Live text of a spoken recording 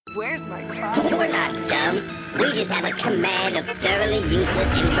Where's my crop? We're not dumb. We just have a command of thoroughly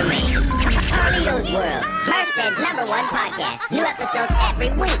useless information. Carlito's World, Merced's #1 podcast. New episodes every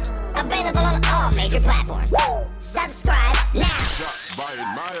week. Available on all major platforms. Subscribe now.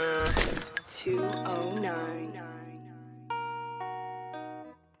 209.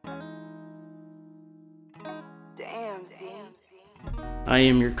 Damn, Z. I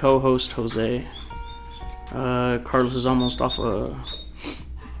am your co-host, Jose. Carlos is almost off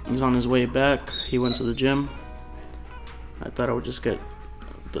he's on his way back. He went to the gym. I thought I would just get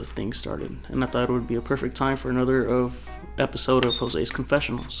the thing started. And I thought it would be a perfect time for another episode of Jose's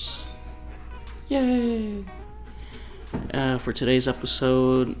Confessionals. Yay! For today's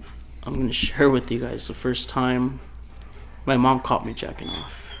episode, I'm going to share with you guys the first time my mom caught me jacking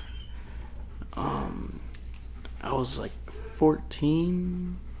off. I was like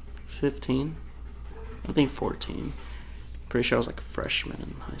 14, 15, I think 14. Pretty sure I was like a freshman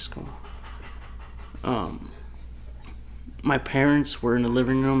in high school. My parents were in the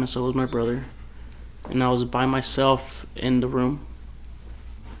living room and so was my brother. And I was by myself in the room.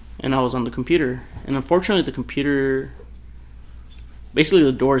 And I was on the computer. And unfortunately the computer, basically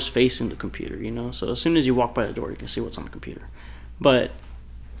the door is facing the computer, you know. So as soon as you walk by the door you can see what's on the computer. But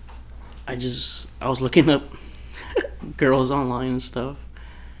I was looking up girls online and stuff.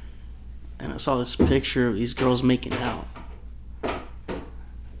 And I saw this picture of these girls making out. What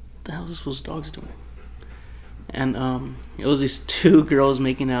the hell is those dogs doing? And it was these two girls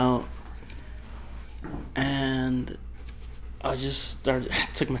making out. And I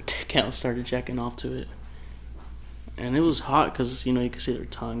took my dick out and started jacking off to it. And it was hot because, you know, you could see their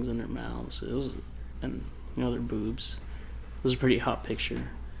tongues and their mouths. And, you know, their boobs. It was a pretty hot picture.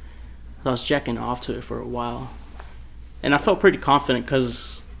 So I was jacking off to it for a while. And I felt pretty confident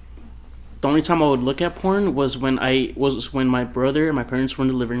because the only time I would look at porn was when my brother and my parents were in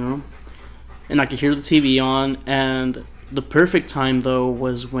the living room. And I could hear the TV on. And the perfect time, though,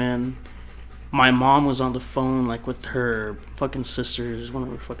 was when my mom was on the phone, like, with her fucking sisters, one of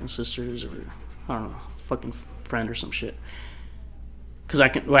her fucking sisters, or, I don't know, fucking friend or some shit. Because I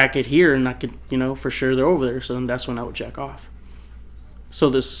could hear, and I could, you know, for sure they're over there. So then that's when I would jack off. So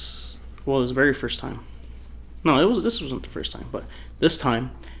this was the very first time. No, this wasn't the first time, but this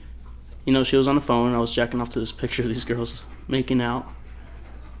time, you know, she was on the phone, and I was jacking off to this picture of these girls making out.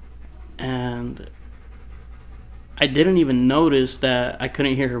 And I didn't even notice that I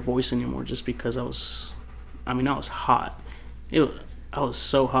couldn't hear her voice anymore just because I was hot. I was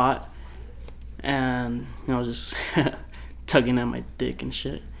so hot. And, you know, I was just tugging at my dick and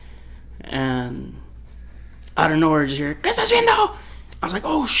shit. And out of nowhere, I just hear, ¿Qué estás viendo? I was like,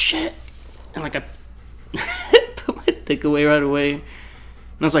 oh shit. And like I put my dick away right away. And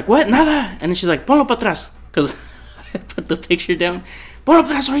I was like, what? Nada. And then she's like, ponlo para atrás. Because I put the picture down. Ponlo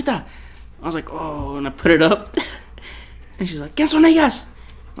para atrás ahorita. I was like, oh, and I put it up. And she's like, ¿Quién son ellas?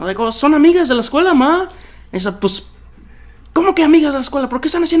 I was like, oh, son amigas de la escuela, ma. And she's like, pues, ¿cómo que amigas de la escuela? ¿Por qué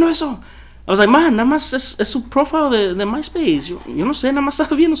están haciendo eso? I was like, ma, nada más es su profile de MySpace. Yo no sé, nada más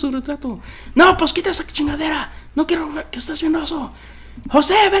estaba viendo su retrato. No, pues quita esa chingadera. No quiero ver que estás viendo eso.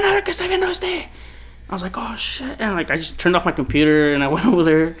 Jose, ven a ver que está viendo este. I was like, oh shit. And like, I just turned off my computer and I went over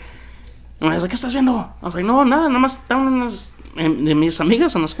there. And I was like, ¿qué estás viendo? I was like, no, nada más estaban unas de mis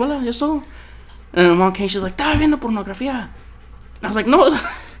amigas en la escuela, y es todo. And my mom came, she's like, estaba viendo pornografía. And I was like, no,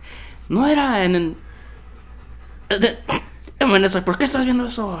 no era. And then, and when it's like, ¿por qué estás viendo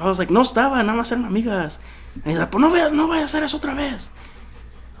eso? I was like, no estaba, nada más eran amigas. And he's like, pues no vaya a hacer eso otra vez.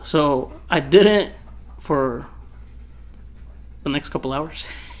 So I didn't for the next couple hours.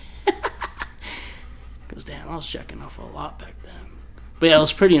 Because damn, I was jacking off a lot back then. But yeah, it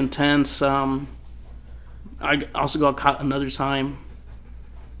was pretty intense. I also got caught another time.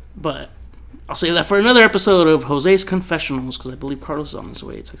 But I'll save that for another episode of Jose's Confessionals, because I believe Carlos is on his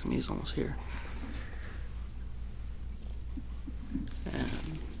way. It texted me, he's almost here.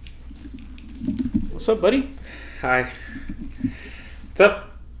 And what's up, buddy? Hi. What's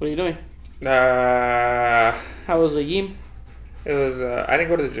up? What are you doing? How was the Yim? It was, I didn't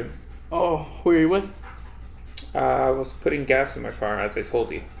go to the gym. Oh, who are you with? I was putting gas in my car, as I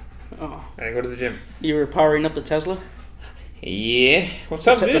told you. Oh. I didn't go to the gym. You were powering up the Tesla? Yeah. What's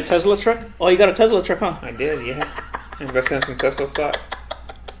up, dude? The Tesla truck? Oh, you got a Tesla truck, huh? I did, yeah. Invested in some Tesla stock.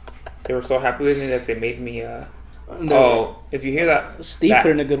 They were so happy with me that they made me, Oh, if you hear that... Steve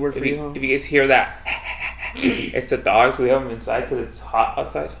put in a good word for you, huh? If you guys hear that... it's the dogs. We have them inside because it's hot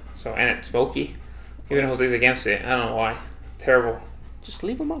outside. So, and it's smoky. Even Jose's against it. I don't know why. Terrible. Just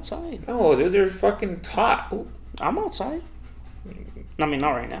leave them outside. No, dude, they're fucking hot. Ooh. I'm outside. I mean,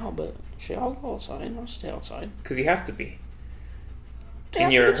 not right now, but shit, I'll go outside. I'll stay outside. Because you have to be.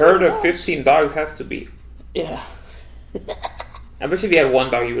 And your herd of 15 dogs has to be. Yeah. I bet if you had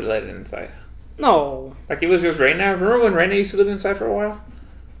one dog, you would let it inside. No. Like it was just Reina. Remember when Reina used to live inside for a while?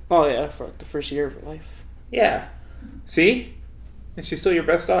 Oh yeah, for like the first year of her life. Yeah. See? And she's still your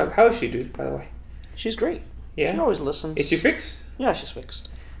best dog. How is she, dude, by the way? She's great. Yeah. She always listens. Is she fixed? Yeah, she's fixed.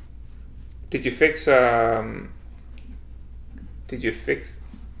 Did you fix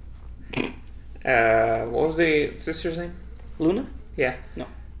what was the sister's name? Luna? Yeah. No.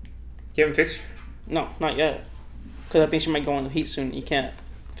 You haven't fixed her? No, not yet. Because I think she might go in the heat soon. You can't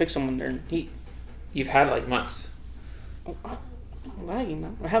fix them when they're in heat. You've had like months. Oh, I'm lagging,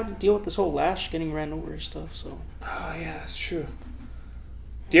 man. I have to deal with this whole lash getting ran over and stuff, so. Oh yeah, that's true.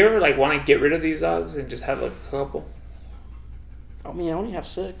 Do you ever like want to get rid of these dogs and just have like a couple? I mean, I only have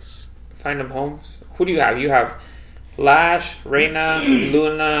 6. Find them homes. Who do you have? You have Lash, Reina,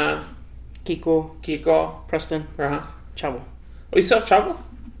 Luna, Kiko. Preston, Uh-huh. Chavo. Oh, you still have Chavo?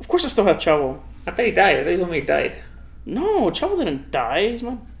 Of course I still have Chavo. I thought he died. I thought you told me he died. No, Chavo didn't die. He's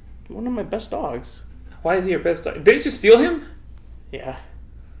one of my best dogs. Why is he your best dog? Didn't you steal him? Yeah.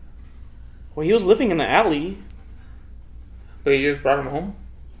 Well, he was living in the alley. But you just brought him home?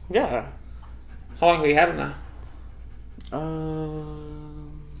 Yeah. How long have you had him now?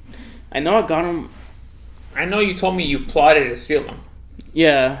 I know I got him. I know you told me you plotted to steal him.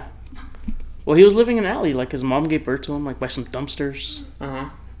 Yeah. Well, he was living in an alley. Like, his mom gave birth to him, like, by some dumpsters. Uh-huh.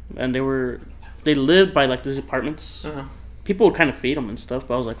 And they lived by, like, these apartments. Uh-huh. People would kind of feed him and stuff,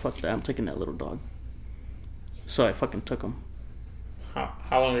 but I was like, fuck that, I'm taking that little dog. So I fucking took him.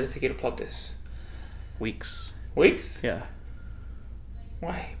 How long did it take you to plot this? Weeks. Weeks? Yeah.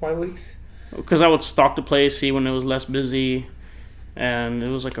 Why? Why weeks? Because I would stalk the place, see when it was less busy. And it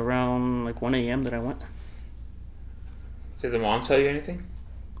was, like, around, like, 1 a.m. that I went. Did the mom tell you anything?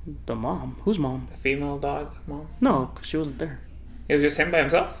 The mom? Whose mom? The female dog mom? No, because she wasn't there. It was just him by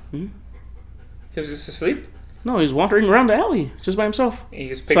himself? Hmm? He was just asleep? No, he was wandering around the alley just by himself. And you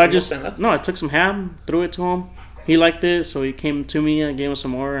just picked him up and left? No, I took some ham, threw it to him. He liked it, so he came to me and gave him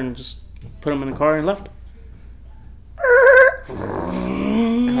some more and just put him in the car and left. How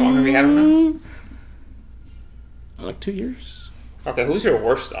long have you had him now? Like 2 years. Okay, who's your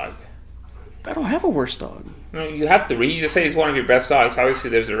worst dog? I don't have a worst dog. No, you have to. You just say he's one of your best dogs. Obviously,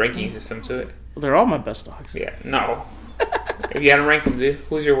 there's a ranking system to it. They're all my best dogs. Yeah, no. If you had to rank them, dude,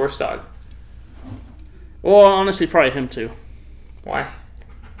 who's your worst dog? Well, honestly, probably him too. Why?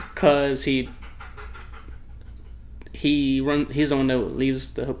 Cause he's the one that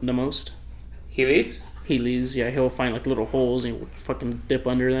leaves the most. He leaves? He leaves. Yeah, he'll find like little holes and he'll fucking dip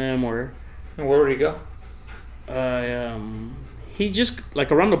under them, or And where would he go? he just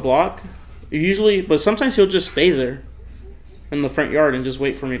like around the block. Usually, but sometimes he'll just stay there in the front yard and just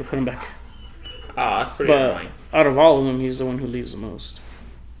wait for me to put him back. Ah, that's pretty But annoying. out of all of them, he's the one who leaves the most.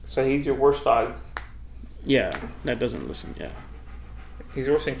 So he's your worst dog. Yeah, that doesn't listen. Yeah, He's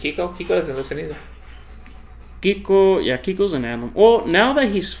worse than Kiko? Kiko doesn't listen either. Kiko's an animal. Well, now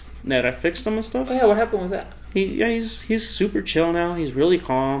that I fixed him and stuff, Oh yeah, what happened with that? he's super chill now. He's really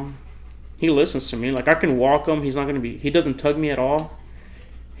calm. He listens to me. Like, I can walk him. He doesn't tug me at all.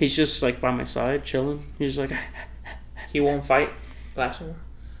 He's just like by my side, chilling. He's just like, He won't fight Lash anymore?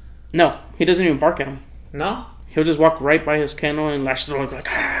 no, he doesn't even bark at him. No? He'll just walk right by his kennel and Lash the dog like,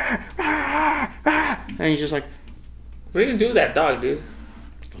 and he's just like, What are you gonna do with that dog, dude?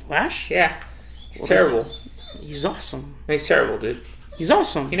 Lash? Yeah. He's terrible. He's awesome. He's terrible, dude. He's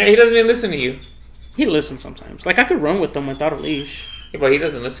awesome. You know, he doesn't even listen to you. He listens sometimes. Like, I could run with him without a leash. Yeah, but he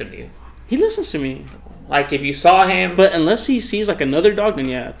doesn't listen to you. He listens to me. Like, if you saw him... But unless he sees like another dog, then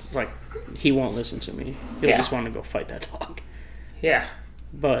yeah, it's like he won't listen to me. He'll Yeah. just want to go fight that dog. Yeah.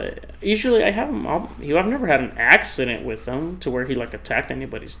 But usually I have him. I've never had an accident with him to where he like attacked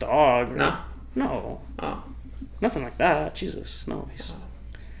anybody's dog. No? No, Oh. nothing like that. Jesus, no.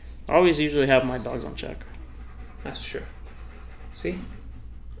 I always usually have my dogs on check. That's true. See?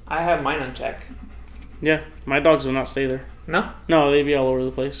 I have mine on check. Yeah, my dogs will not stay there. No? No, they'd be all over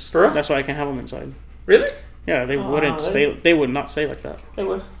the place. For real? That's why I can't have them inside. Really? Yeah, they wouldn't stay. They would not stay like that. They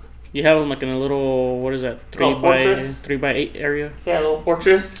would. You have them like in a little, what is that? Little fortress? 3x8 area. Yeah, a little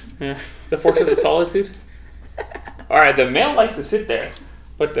fortress. Yeah. The Fortress of Solitude. Alright, the male likes to sit there,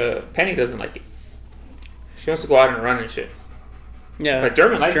 but the Penny doesn't like it. She wants to go out and run and shit. Yeah. But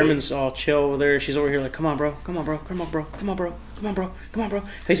German likes German's all chill over there. She's over here like, come on, bro. Come on, bro. Come on, bro. Come on, bro. Come on, bro. Come on, bro.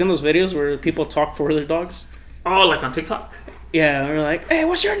 Have you seen those videos where people talk for their dogs? Oh, like on TikTok? Yeah, they're like, hey,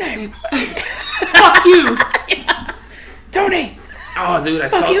 what's your name? Fuck you! Tony! Oh, dude,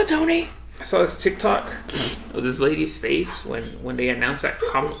 Fuck you, Tony! I saw this TikTok of this lady's face when they announced that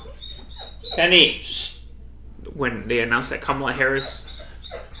Kamala... Penny! When they announced that Kamala Harris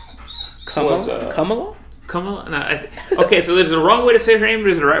Kamala? Kamala? Kamala? No, okay, so there's a wrong way to say her name,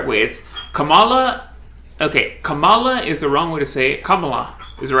 there's a right way. It's Kamala. Okay, Kamala is the wrong way to say it. Kamala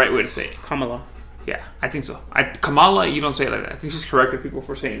is the right way to say it. Kamala. Yeah, I think so. Kamala, you don't say it like that. I think she's corrected people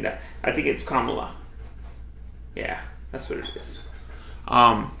for saying that. I think it's Kamala. Yeah, that's what it is.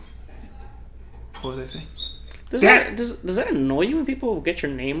 What was I saying? Does that annoy you when people get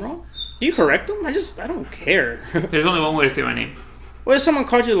your name wrong? Do you correct them? I don't care. There's only one way to say my name. What if someone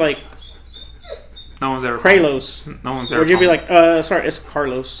called you like No one's ever. Kralos? No one's ever. Would you be like, sorry, it's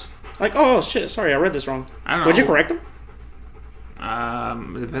Carlos? Like, oh shit, sorry, I read this wrong. I don't know. Would you correct him?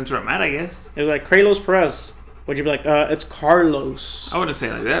 It depends where I'm at, I guess. It was like Kralos Perez. Would you be like, it's Carlos? I wouldn't say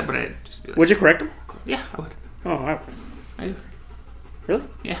it like that, but I'd just be like. Would you correct him? Yeah, I would. Oh, I do. Really?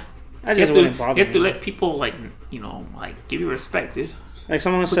 Yeah. I just wouldn't bother. You have to let people like give you respect, dude. Like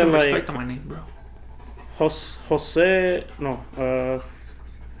someone Put said, some like respect on my name, bro. Jose. No.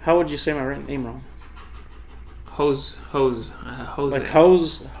 How would you say my name wrong? Jose. Like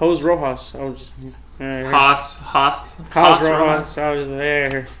Hose Rojas. I was. Haas Rojas. I was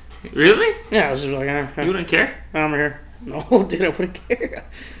there. Really? Yeah, I was just like, You wouldn't care? I'm here. No, dude, I wouldn't care.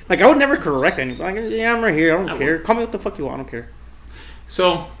 Like, I would never correct anyone. Like, yeah, I'm right here. I don't care. Call me what the fuck you want. I don't care.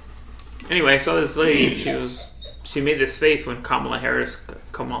 So, anyway, I saw this lady. She made this face when Kamala Harris,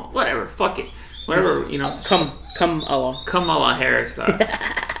 whatever, fuck it, whatever, Kamala Harris.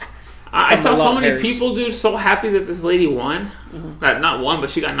 I saw so many people, dude, so happy that this lady won. Mm-hmm. Not won, but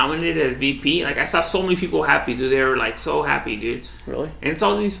she got nominated as VP. Like, I saw so many people happy, dude. They were like so happy, dude. Really? And it's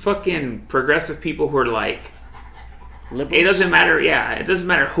all these fucking progressive people who are like, liberals? It doesn't matter. Yeah, it doesn't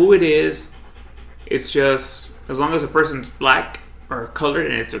matter who it is. It's just as long as a person's black or colored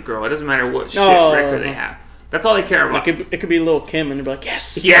and it's a girl. It doesn't matter what shit record they have. That's all they care about. It could be Lil Kim and they'd be like,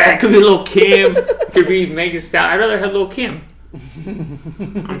 yes. Yeah, it could be Lil Kim. It could be Megan Stallion. I'd rather have Lil Kim.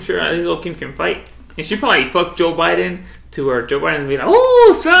 I'm sure Lil Kim can fight. And she probably fucked Joe Biden to where Joe Biden's gonna be like,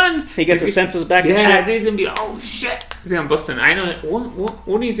 oh, son. He gets his senses back and shit. Yeah, he's gonna be like, oh, shit. He's gonna bust a nut. I know.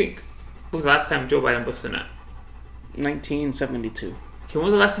 What do you think was the last time Joe Biden busted a nut? 1972. Okay, when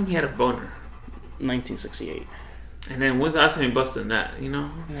was the last time he had a boner? 1968. And then when's the last time he busted a nut? You know?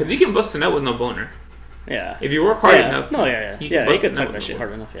 Because you can bust a nut with no boner. Yeah. If you work hard enough. No, yeah. You can suck that shit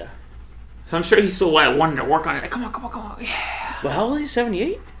hard enough, yeah. So I'm sure he still wanted to work on it. Like, come on. Yeah. But how old is he?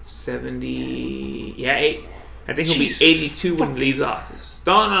 78? 70. Yeah, 8. I think he'll be 82 when he leaves office.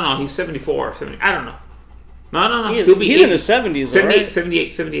 No. He's 74 or 70. I don't know. No. He'll be he's in his 70s, 78, right?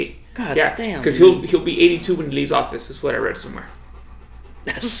 78. God yeah, damn. Because he'll be 82 when he leaves office, is what I read somewhere.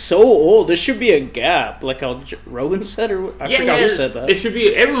 That's so old. There should be a gap, like how Rogan said, or I forgot who said that. There should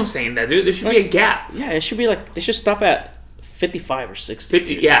be. Everyone's saying that, dude. There should be a gap. Yeah, it should be like they should stop at 55 or 60.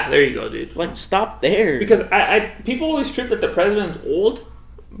 50. Dude. Yeah, there you go, dude. Like stop there. Because people always trip that the president's old,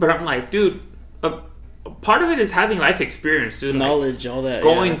 but I'm like, dude, a part of it is having life experience, dude. Knowledge, all that,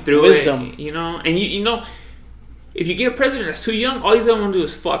 going through wisdom, it, you know. And you know, if you get a president that's too young, all he's gonna want to do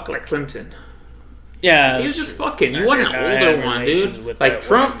is fuck, like Clinton. Yeah, he was just fucking. You want an older one, dude. Like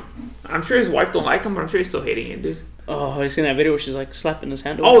Trump. I'm sure his wife don't like him, but I'm sure he's still hating him, dude. Oh, have you seen that video where she's like slapping his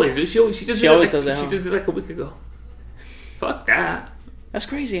hand? Always, dude. She always does that. She did it like a week ago. Fuck that. That's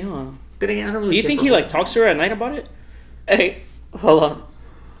crazy, huh? Then again, I don't really Do you think he like talks to her at night about it? Hey, hold on.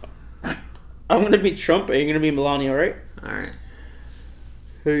 I'm gonna be Trump, and you're gonna be Melania, right? All right.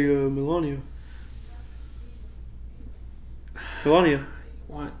 Hey, Melania. Melania.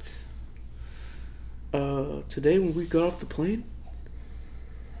 What? Today when we got off the plane,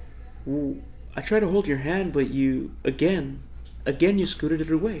 I tried to hold your hand, but you again you scooted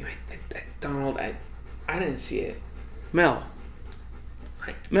it away. Donald, I didn't see it. Mel,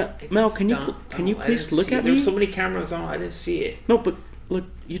 can you please look at me? There's so many cameras on. I didn't see it. No, but look,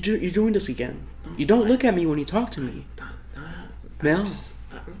 you're doing this again. You don't look at me when you talk to me. Mel,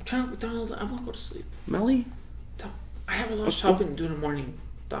 I'm trying, Donald. I want to go to sleep. Melly, I have a lot of shopping to do in the morning.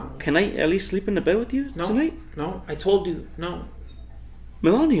 Donald. Can I at least sleep in the bed with you tonight? No, I told you no.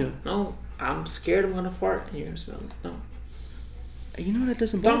 Melania. No, I'm scared I'm gonna fart and you're gonna smell it. No. You know that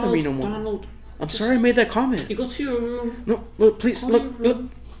doesn't bother me no more. Donald, I'm sorry I made that comment. You go to your room. No, but please look.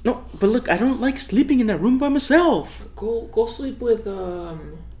 No, but look, I don't like sleeping in that room by myself. Go sleep with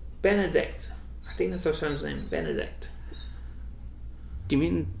Benedict. I think that's our son's name, Benedict. Do you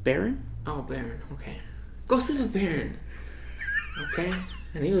mean Baron? Oh, Baron. Okay. Go sleep with Baron. Okay.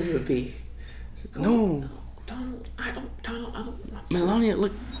 And he was with a B. No. Donald, I don't want to. Melania,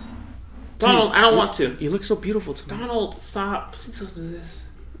 look. Donald, I don't want to. You look so beautiful tonight. Donald, stop. Please don't do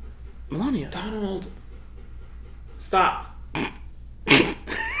this. Melania. Donald, stop.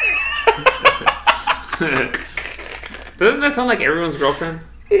 Doesn't that sound like everyone's girlfriend?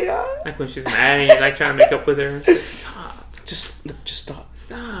 Yeah. Like when she's mad and you're like trying to make up with her. It's like, stop. Just stop.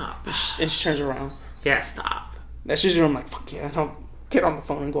 Stop. And she turns around. Yeah, stop. That's usually when I'm like, fuck yeah, and I'll get on the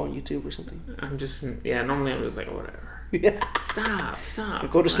phone and go on YouTube or something. I'm just, yeah, normally I'm just like, whatever. Yeah. Stop.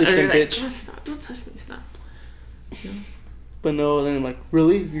 Go to sleep then, like, bitch. Stop. Don't touch me. Stop. But no, then I'm like,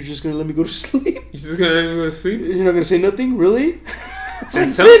 really? You're just gonna let me go to sleep? You're just gonna let me go to sleep? You're not gonna say nothing? Really? It's like,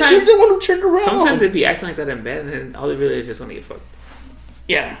 sometimes- bitch, you're the one who turned around. Sometimes they'd be acting like that in bed, and then all they really just want to get fucked.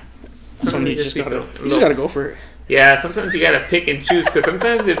 Yeah. That's when you just be gotta go for it. Yeah, sometimes you gotta pick and choose, because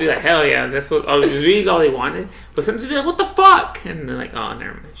sometimes they'd be like, hell yeah, that's what really all they wanted. But sometimes they'd be like, what the fuck? And they're like, oh,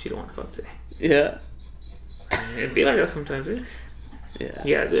 never mind, she don't want to fuck today. Yeah. It'd be like that sometimes, dude. Yeah.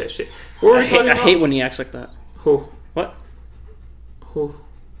 You gotta do that shit. What were we talking I about? hate when he acts like that. Who? What? Who?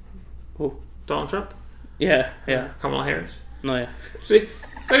 Who? Donald Trump? Yeah. Yeah. Kamala Harris? No, yeah. See?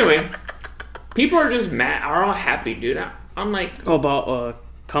 So anyway, people are just mad, are all happy, dude. I'm like, Oh, about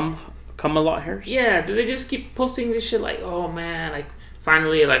come a lot Harris? yeah, do they just keep posting this shit like, oh man, like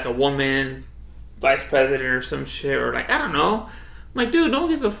finally like a woman vice president or some shit, or like, I don't know. I'm like, dude, no one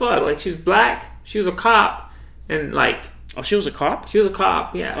gives a fuck. Like, she's black, she was a cop, and like, Oh, she was a cop? she was a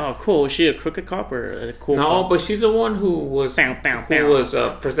cop, yeah. Oh, cool. Was she a crooked cop or a cool No, cop? but she's the one who was Bow, bow,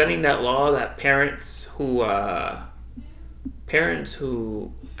 bow. presenting that law that parents who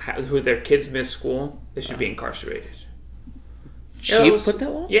their kids miss school, they should be incarcerated. She Yeah, it was- put that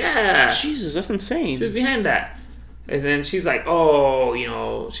law? Yeah, Jesus, that's insane. she was behind that. And then she's like, oh, you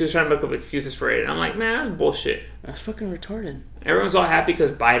know, she was trying to make up excuses for it. And I'm like, man, that's bullshit. That's fucking retarded. Everyone's all happy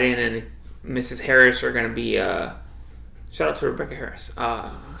because Biden and Mrs. Harris are gonna be shout out to Rebecca Harris.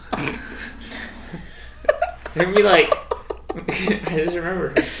 They'd be like, I just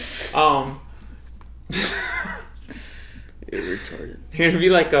remember. You're retarded. They're gonna be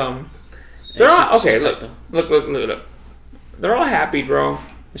like, they're Yeah, all she's okay. tight, Look. They're all happy, bro.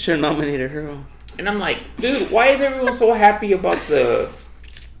 I should have nominated her. And I'm like, dude, why is everyone so happy about the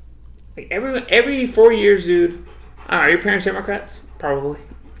like every 4 years, dude? I don't know, are your parents Democrats? Probably.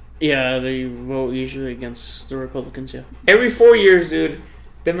 Yeah, they vote usually against the Republicans, yeah. Every 4 years, dude,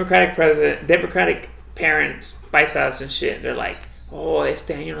 Democratic president, Democratic parents, paisanos and shit, they're like, oh, este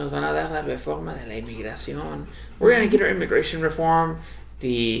año nos van a dar la reforma de la inmigración. We're gonna get our immigration reform.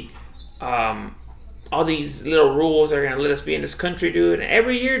 All these little rules are gonna let us be in this country, dude. And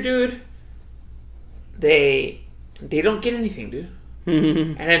every year, dude, they don't get anything, dude.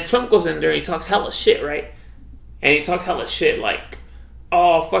 And then Trump goes in there and he talks hella shit, right? And he talks hella shit like,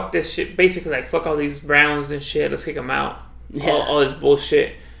 oh, fuck this shit. Basically, like, fuck all these Browns and shit. Let's kick them out. Yeah. All this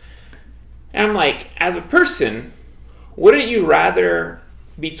bullshit. And I'm like, as a person, wouldn't you rather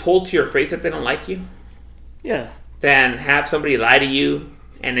be told to your face that they don't like you Yeah. than have somebody lie to you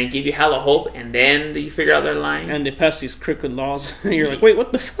and then give you hella hope and then you figure out they're lying? And they pass these crooked laws. And you're like, wait,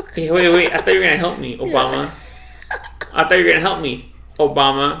 what the fuck? Hey, wait. I thought you were going to help me, Obama. I thought you were going to help me,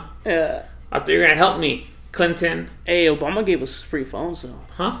 Obama. Yeah. I thought you were going to help me, Clinton. Hey, Obama gave us free phones, though.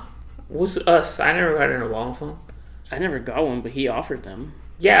 Huh? What's us? I never got an Obama phone. I never got one, but he offered them.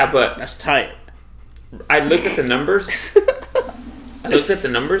 Yeah, but That's tight. I looked at the numbers.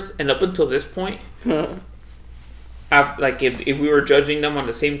 And up until this point, like if we were judging them on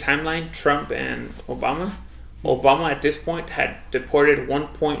the same timeline, Trump and Obama at this point had deported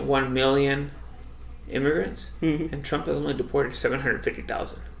 1.1 million immigrants, and Trump has only deported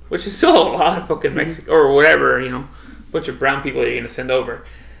 750,000, which is still a lot of fucking Mexico or whatever, you know, bunch of brown people you're gonna send over.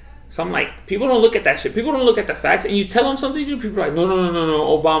 So I'm like, people don't look at that shit. People don't look at the facts, and you tell them something, dude. People are like, no,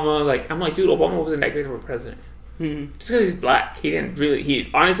 Obama. Like, I'm like, dude, Obama wasn't that great of a president. Just because he's black, he didn't do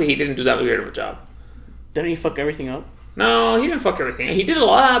that great of a job. Didn't he fuck everything up? No, he didn't fuck everything. He did a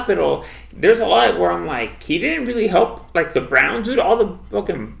lot, but there's a lot where I'm like, he didn't really help, like, the Browns, dude. All the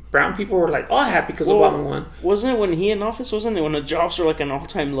fucking brown people were like, all happy because Obama won. Wasn't it when he in office? Wasn't it when the jobs were like an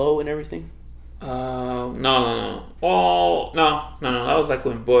all-time low and everything? No. Oh, no. That was like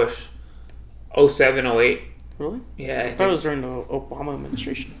when Bush, 07, 08. Really? Yeah, I thought it was during the Obama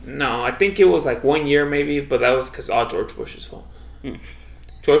administration. No, I think it was like 1 year maybe, but that was because all George Bush's fault.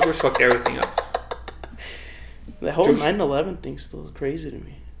 George Bush fucked everything up. The whole 9/11 thing's still crazy to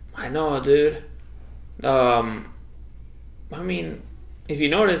me. I know, dude. I mean, if you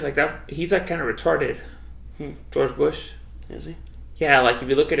notice, like that, he's like kind of retarded. George Bush. Is he? Yeah, like if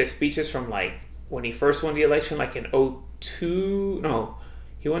you look at his speeches from like when he first won the election, like in 02. No,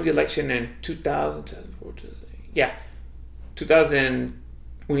 he won the election in 2000, 2004. Yeah, 2000.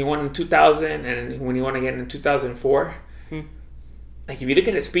 When he won in 2000, and when he won again in 2004. Like if you look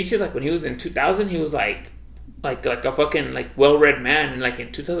at his speeches, like when he was in 2000, he was like a fucking like well-read man, and like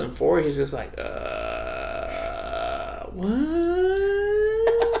in 2004, he was just like,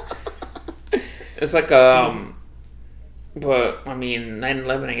 what? It's like but I mean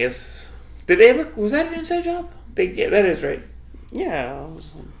 9/11. I guess was that an inside job? Yeah, that is right. Yeah, it was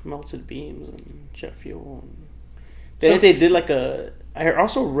melted beams and jet fuel. And they did like a. I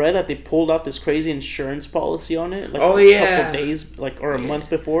also read that they pulled out this crazy insurance policy on it. Like a couple days, or a month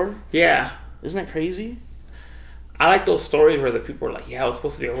before. Yeah. Isn't that crazy? I like those stories where the people are like, "Yeah, I was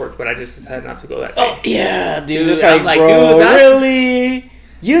supposed to be at work, but I just decided not to go that day." Oh yeah, dude. It's I'm like, bro, really?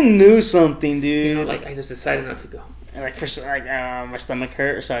 You knew something, dude. You know, like I just decided not to go. And like my stomach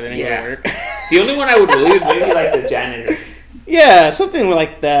hurt, so I didn't go to work. The only one I would believe is maybe like the janitor. Yeah, something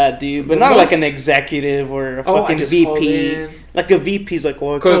like that, dude. But not like an executive or a fucking VP. Like a VP's like,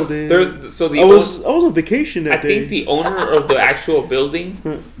 well, I called in. I was on vacation that day. I think the owner of the actual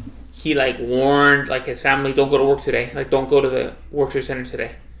building, he like warned like his family, don't go to work today. Like don't go to the World Trade Center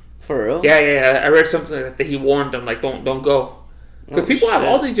today. For real? Yeah. I read something like that he warned them like don't go. Because people have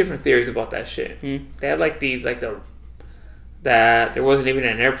all these different theories about that shit. They have like these like that there wasn't even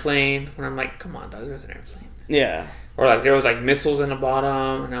an airplane. And I'm like, come on, dog, there was an airplane. Yeah. Or like there was like missiles in the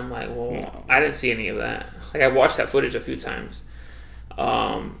bottom, and I'm like, well, no. I didn't see any of that. Like I've watched that footage a few times.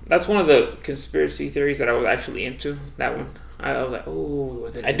 That's one of the conspiracy theories that I was actually into. That one, I was like, oh,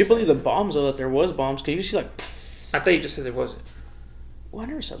 was it? I do believe the bombs though, that there was bombs. Cause you see like. I thought you just said there wasn't. Well, I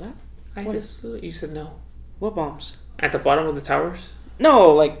never said that. You said no. What bombs? At the bottom of the towers.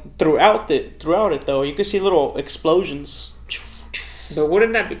 No, like throughout it though, you could see little explosions. But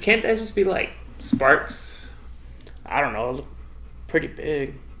wouldn't that be? Can't that just be like sparks? I don't know, pretty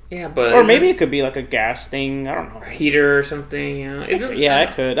big. Yeah, but or maybe it could be like a gas thing. I don't know, heater or something. You know,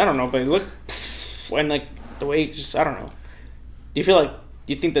 it could. I don't know, but look, when like the way it just I don't know. Do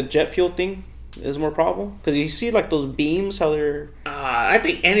you think the jet fuel thing is more problem? Because you see like those beams, how they're. I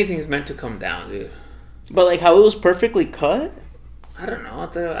think anything's meant to come down, dude. But like how it was perfectly cut. I don't know.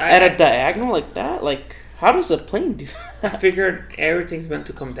 At a diagonal like that, like how does a plane do that? I figured everything's meant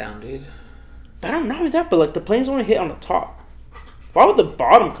to come down, dude. I don't know that, but like the planes only hit on the top. Why would the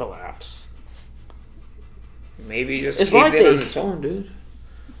bottom collapse? Maybe just caved like in on its own, dude.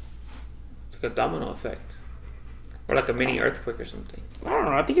 It's like a domino effect, or like a mini earthquake or something. I don't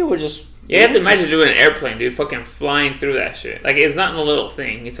know. I think it was just. You have to imagine doing an airplane, dude, fucking flying through that shit. Like it's not a little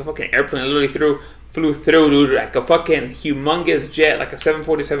thing. It's a fucking airplane. It literally flew through, dude, like a fucking humongous jet, like a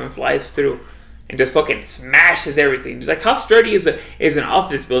 747 flies through. And just fucking smashes everything. Like how sturdy is an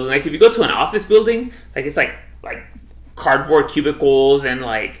office building? Like if you go to an office building, like it's like cardboard cubicles and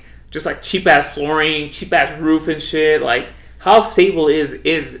like just like cheap ass flooring, cheap ass roof and shit. Like how stable is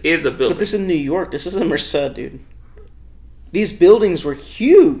a building? But this is New York. This isn't Merced, dude. These buildings were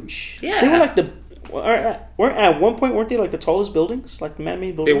huge. Yeah, they were like at one point weren't they like the tallest buildings, like the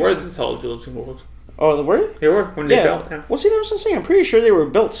man-made buildings? They were the tallest buildings in the world. Oh, they were? They were when they built. Yeah. Well, see, that's what I'm saying. I'm pretty sure they were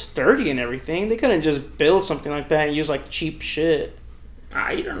built sturdy and everything. They couldn't just build something like that and use like cheap shit.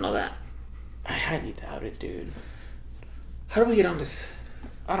 You don't know that. I highly doubt it, dude. How do we get on this?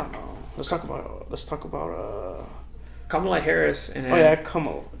 I don't know. Let's talk about Kamala Harris and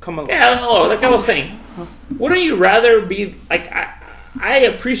Kamala. Yeah, no, like I was saying, wouldn't you rather be like I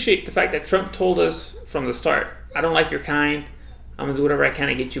appreciate the fact that Trump told us from the start, I don't like your kind. I'm gonna do whatever I can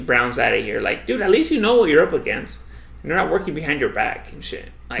to get you Browns out of here. Like, dude, at least you know what you're up against. And they're not working behind your back and shit.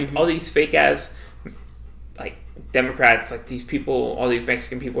 Like all these fake ass, like Democrats, like these people, all these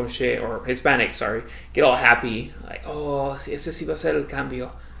Mexican people and shit, or Hispanics, sorry, get all happy. Like, oh, ese sí va a ser el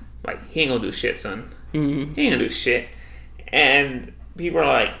cambio. Like, he ain't gonna do shit, son. Mm-hmm. He ain't gonna do shit. And people are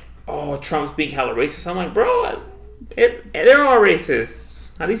like, oh, Trump's being hella racist. I'm like, bro, they're all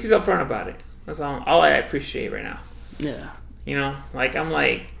racist. At least he's upfront about it. That's all I appreciate right now. Yeah. You know, like I'm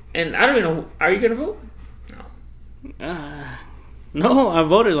like, and I don't even know. Are you gonna vote? No. No, I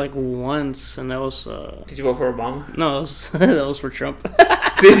voted like once, and that was. Did you vote for Obama? No, that was for Trump.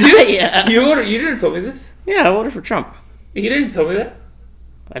 Did you? Yeah. You voted? You didn't tell me this. Yeah, I voted for Trump. You didn't tell me that.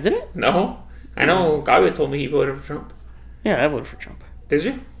 I didn't. No, I know. Gabi told me he voted for Trump. Yeah, I voted for Trump. Did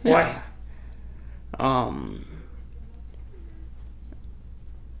you? Yeah. Why?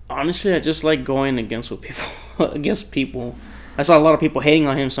 Honestly, I just like going against people. I saw a lot of people hating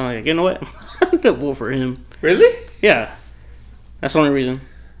on him, so I'm like, you know what? I'm gonna vote for him. Really? Yeah. That's the only reason.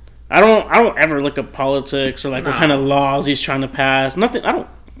 I don't ever look at politics or like what kind of laws he's trying to pass. Nothing.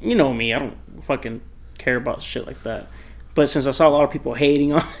 You know me. I don't fucking care about shit like that. But since I saw a lot of people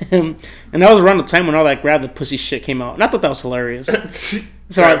hating on him, and that was around the time when all that grab the pussy shit came out, and I thought that was hilarious.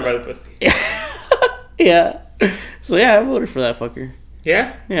 So grab the pussy. Yeah. So yeah, I voted for that fucker.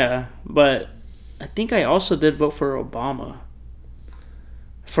 Yeah? Yeah. But I think I also did vote for Obama.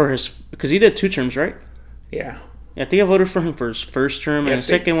 Because he did 2 terms, right? Yeah. I think I voted for him for his first term, Yeah, and the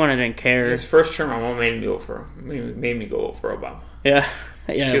second one I didn't care. His first term, my mom made me go for Obama. Yeah,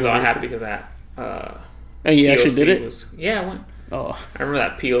 yeah. She was I all voted happy because that. Oh, you actually did it? Yeah, I went. Oh, I remember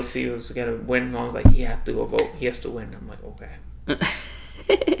that POC was gonna win. Mom was like, "He has to go vote. He has to win." I'm like, "Okay."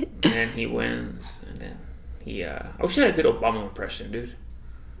 And then he wins, and then he. I wish he had a good Obama impression, dude.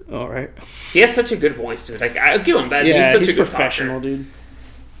 all right. He has such a good voice, dude. Like I'll give him that. Yeah, he's such he's a good professional, talker. dude.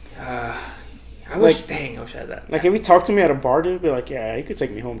 I wish I had that. Like if he talked to me at a bar, dude, be like, yeah, you could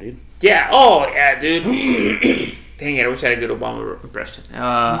take me home, dude. Yeah. Oh, yeah, dude. Dang it! I wish I had a good Obama impression.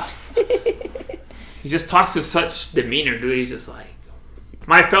 He just talks with such demeanor, dude. He's just like,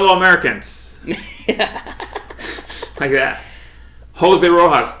 my fellow Americans, like that. Jose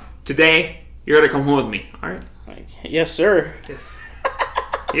Rojas, today you're gonna come home with me. All right. Like, yes, sir. Yes.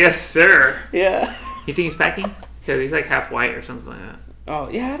 Yes, sir. Yeah. You think he's packing? Because he's like half white or something like that. Oh,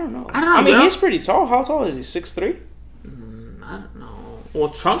 yeah, I don't know. I mean, bro. he's pretty tall. How tall is he? 6'3"? I don't know. Well,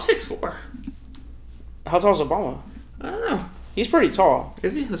 Trump's 6'4". How tall is Obama? I don't know. He's pretty tall.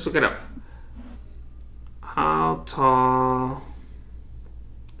 Is he? Let's look it up. How tall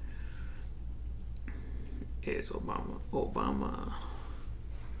is Obama?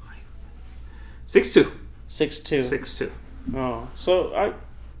 6'2". 6'2". 6'2". Oh, so I'm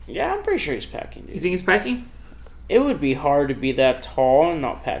pretty sure he's packing, You dude. think he's packing? It would be hard to be that tall and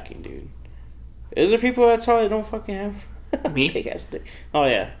not packing, dude. Is there people that tall that don't fucking have Me? big ass dick? Oh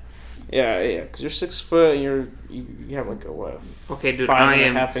yeah, yeah. Because you're 6 foot and you have like a what? Okay, dude. 5 I and a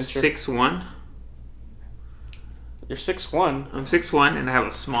am half incher. 6'1". You're 6'1". I'm 6'1" and I have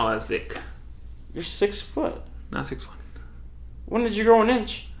a small ass dick. You're 6 foot. Not 6'1". When did you grow an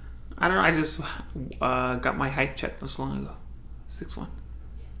inch? I don't know. I just got my height checked not so long ago. 6'1".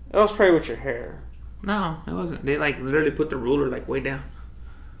 That was probably with your hair. No, it wasn't. They like literally put the ruler like way down.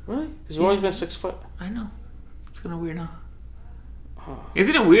 Really? Because you've always been 6 foot. I know. It's kind of weird now. Oh.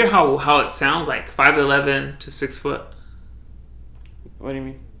 Isn't it weird how it sounds like 5'11" to 6 foot? What do you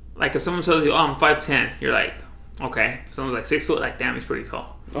mean? Like if someone tells you, "Oh, I'm 5'10", you're like, okay. If someone's like 6 foot, like damn, he's pretty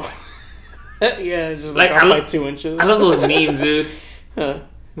tall. Oh. Yeah, it's just like Like, off by 2 inches. I love those memes, dude. Huh.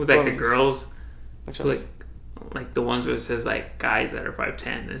 With like the What girls, Which ones? like the ones where it says like guys that are 5'10",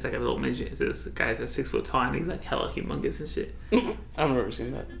 and it's like a little midget. It says guys that are 6 foot tall, and he's like hella humongous and shit. I've never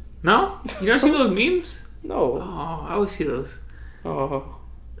seen that. No, you never seen those memes? No. Oh, I always see those. Oh.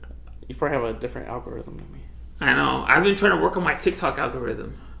 You probably have a different algorithm than me. I know. I've been trying to work on my TikTok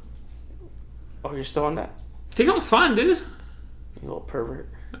algorithm. Oh, you're still on that? TikTok's fun, dude. You little pervert.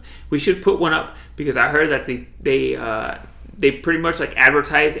 We should put one up because I heard that they pretty much like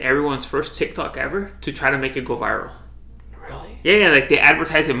advertise everyone's first TikTok ever to try to make it go viral. Really? Yeah, like they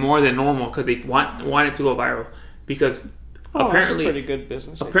advertise it more than normal because they want it to go viral. Because Oh, that's a apparently, pretty good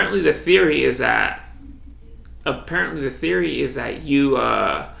business. apparently the theory is that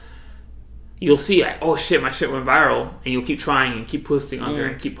you'll see like, oh shit, my shit went viral, and you'll keep trying and keep posting on there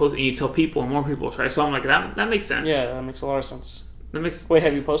and keep posting, and you tell people and more people try. So I'm like, that makes sense. Yeah, that makes a lot of sense. That makes. Wait,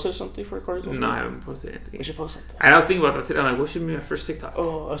 have you posted something for Recorded Social No, I Media? haven't posted anything. We should post something. I was thinking about that today. I'm like, what should be my first TikTok?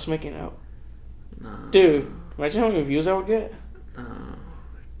 Oh, us making out. No. Dude, imagine how many views I would get. No.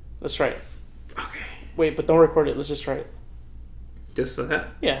 Let's try it. Okay. Wait, but don't record it. Let's just try it. Just like that?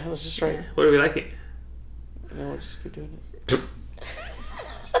 Yeah, let's just try it. What do we like it? And then we'll just keep doing it.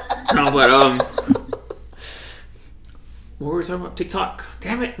 No, but what were we talking about? TikTok.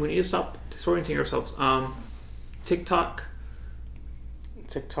 Damn it, we need to stop disorienting ourselves. TikTok.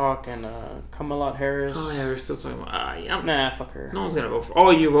 TikTok and Kamala Harris. Oh yeah, we're still talking about. Yeah. Nah, fuck her. No one's gonna vote for. Oh,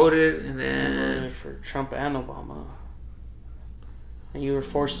 you voted, and I then voted for Trump and Obama. And you were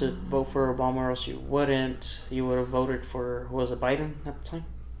forced to vote for Obama, or else you wouldn't. You would have voted for, who was it, Biden at the time?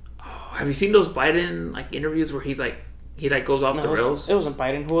 have you seen those Biden like interviews where he goes off the rails? It wasn't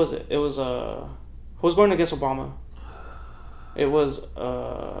Biden. Who was it? It was who was going against Obama? It was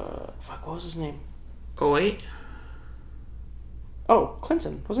fuck. What was his name? Oh wait. Oh,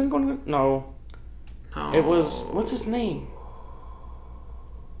 Clinton. Wasn't he going to? No. No. It was, what's his name?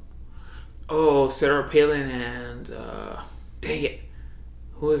 Oh, Sarah Palin and dang it,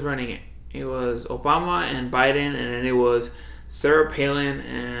 who was running it? It was Obama and Biden, and then it was Sarah Palin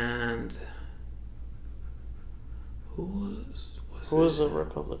and who was a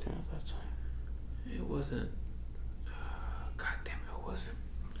Republican at that time? it wasn't. God damn it, who was it?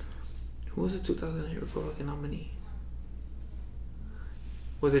 Who was the 2008 Republican nominee?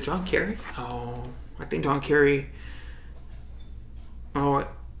 Was it John Kerry? Oh, I think John Kerry. Oh,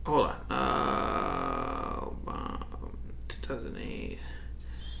 hold on. 2008.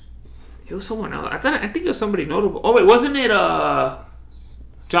 It was someone else. I think it was somebody notable. Oh wait, wasn't it John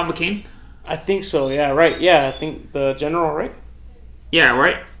McCain? I think so. Yeah, right. Yeah, I think the general, right? Yeah,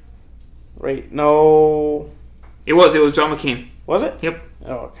 right? Right. No. It was John McCain. Was it? Yep.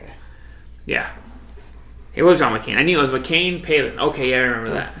 Oh, okay. Yeah. It was John McCain. I knew it was McCain, Palin. Okay, yeah, I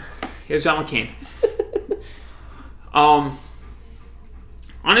remember that. It was John McCain.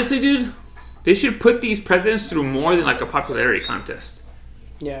 Honestly, dude, they should put these presidents through more than like a popularity contest.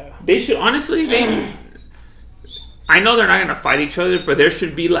 Yeah. They should, honestly, I know they're not going to fight each other, but there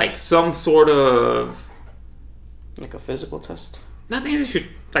should be like some sort of... Like a physical test. Nothing, they should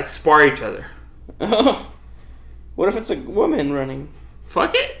like spar each other. What if it's a woman running?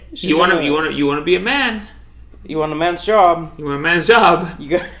 Fuck it. She's You want gonna- to be a man. You want a man's job? You want a man's job. You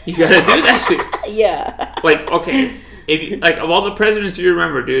got. You gotta do that shit. Yeah. Like, okay, if you, like, of all the presidents you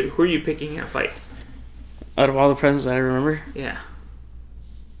remember, dude, who are you picking in a fight? Out of all the presidents that I remember, Yeah.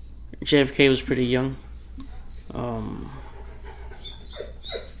 JFK was pretty young.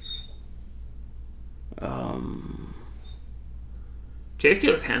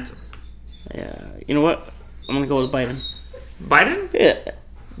 JFK was handsome. Yeah. You know what? I'm gonna go with Biden. Biden? Yeah.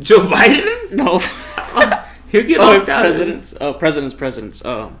 Joe Biden? No. He'll get Oh, locked out. presidents. Oh, presidents.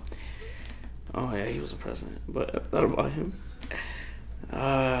 Oh, yeah, he was a president, but I thought about him.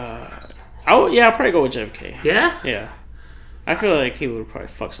 I'll probably go with JFK. Yeah? Yeah. I feel like he would probably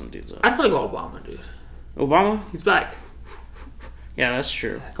fuck some dudes up. I'd probably go Obama, dude. Obama? He's black. Yeah, that's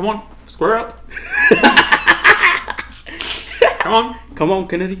true. Come on, square up. Come on. Come on,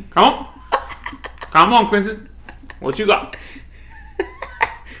 Kennedy. Come on. Come on, Clinton. What you got?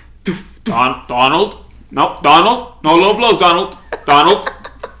 Donald. No, Donald. No low blows, Donald. Donald.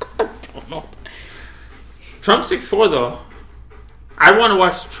 Trump's 6'4", though. I want to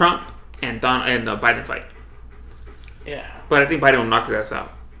watch Trump and Biden fight. Yeah. But I think Biden will knock his ass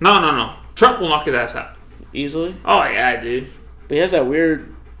out. No. Trump will knock his ass out. Easily? Oh, yeah, dude. But he has that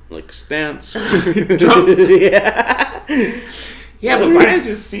weird, like, stance. Trump? Yeah. Yeah, but Biden's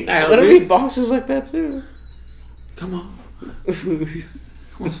just senile, Let him eat dude. boxes like that, too. Come on.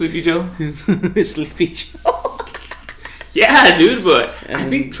 Come on, Sleepy Joe. Sleepy Joe. Yeah, dude, but I And-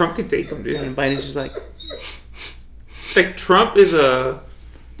 think Trump can take him, dude. And Biden's just like, Like, Trump is like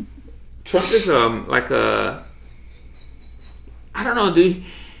a... I don't know, dude.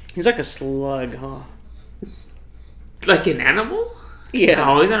 he's like a slug, huh? Like an animal? Yeah.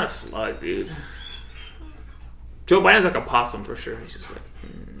 No, he's not a slug, dude. Joe Biden's like a possum for sure. He's just like...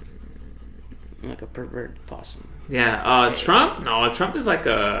 Like a pervert possum. Yeah, Trump? No, Trump is like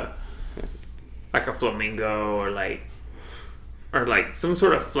a flamingo or like some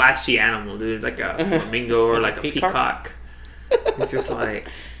sort of flashy animal, dude. Like a flamingo or like a peacock. It's just like,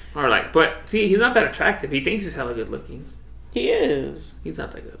 but see, he's not that attractive. He thinks he's hella good looking. He is. He's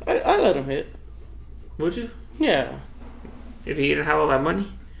not that good. I let him hit. Would you? Yeah. If he didn't have all that money?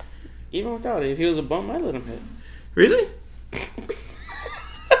 Even without it. If he was a bum, I'd let him hit. Really?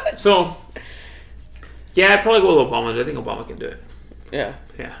 So, yeah, I'd probably go with Obama. I think Obama can do it. Yeah.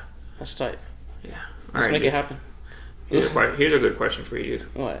 Yeah. That's tight. Yeah. All Let's right, make dude. it happen. Here's a good question for you,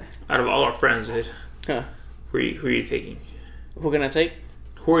 dude. What? Out of all our friends, dude, Huh. who are you taking? Who can I take?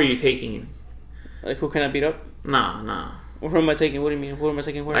 Who are you taking? Like, who can I beat up? Nah. Or who am I taking? What do you mean? Who am I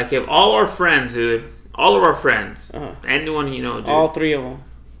taking where? Like, if all our friends, dude, all of our friends, Uh-huh. anyone you know, dude, All three of them.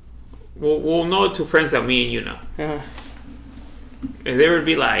 we'll know two friends that me and you know. Uh-huh. If there would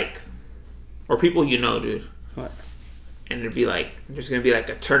be like, or people you know, dude, What? and it'd be like, there's gonna be like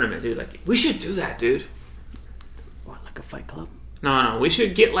a tournament, dude. Like, we should do that, dude. What, like a fight club? No, we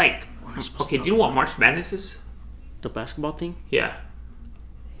should get like, supposed okay, to do you know what March Madness is? The basketball thing? Yeah.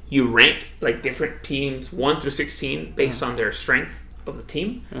 You rank like different teams 1 through 16 based on their strength of the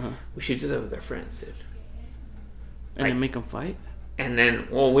team. Uh-huh. We should do that with our friends, dude. And Like- then make them fight? And then,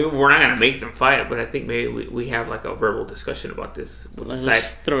 well, we're not gonna make them fight, but I think maybe we have like a verbal discussion about this. We'll Let's decide.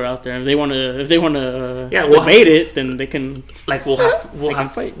 just throw it out there. If they want to Yeah, we'll debate it, then they can... Like we'll can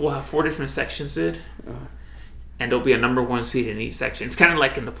fight. have 4 different sections, dude. And there'll be a number 1 seed in each section. It's kind of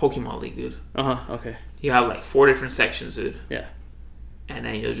like in the Pokemon League, dude. Uh-huh, okay. You have like 4 different sections, dude. Yeah. And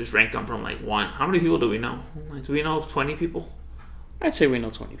then you'll just rank them from like 1. How many people do we know? Like, do we know 20 people? I'd say we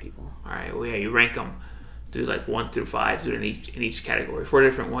know 20 people. All right. Well, yeah, you rank them, dude, like 1 through 5, dude, in each category. 4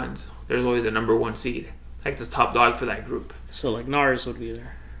 different ones. There's always a number 1 seed, like the top dog for that group. So, like, Nars would be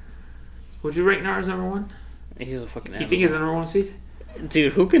there. Would you rank Nars number 1? He's a fucking You animal. think he's the number 1 seed?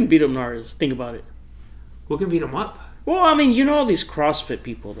 Dude, who can beat up Nars? Think about it. Who can beat him up? Well, I mean, you know all these CrossFit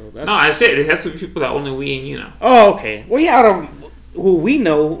people, though. That's... No, I said it has to be people that only we and you know. Oh, okay. Well, yeah, out of who we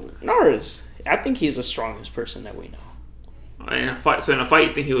know, Nars. I think he's the strongest person that we know. In a fight,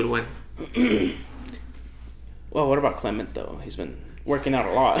 you think he would win? Well, what about Clement, though? He's been working out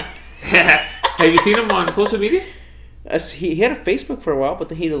a lot. Have you seen him on social media? He had a Facebook for a while, but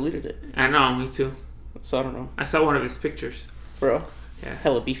then he deleted it. I know, me too. So I don't know. I saw one of his pictures. Bro. Yeah.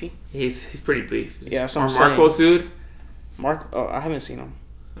 Hella beefy. He's pretty beef. Yeah, that's or what I'm Marcos, dude. I haven't seen him.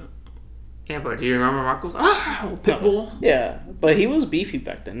 Yeah, but do you remember Marcos? Pitbull. Yeah, but he was beefy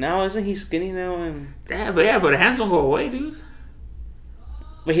back then. Now isn't he skinny now? And Yeah, but the hands don't go away, dude.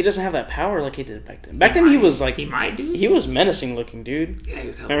 but he doesn't have that power like he did back then. Back then he was like He might, dude. he was menacing looking, dude. Yeah, he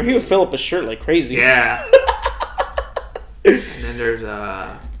was. Remember he would fill up his shirt like crazy. Yeah. And then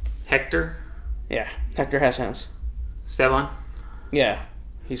there's Hector. Yeah. Hector has hands. Esteban. Yeah,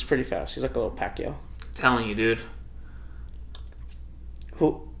 he's pretty fast. He's like a little Pacquiao. Telling you, dude.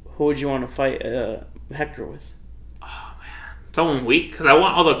 Who would you want to fight Hector with? Someone weak, because I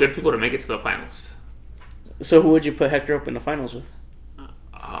want all the good people to make it to the finals. So who would you put Hector up in the finals with?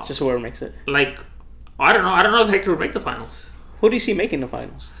 Just whoever makes it. Like, I don't know. I don't know if Hector would make the finals. Who do you see making the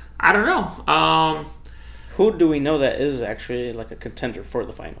finals? I don't know. Who do we know that is actually like a contender for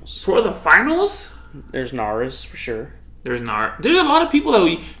the finals? For the finals, There's Naras for sure. there's not. There's a lot of people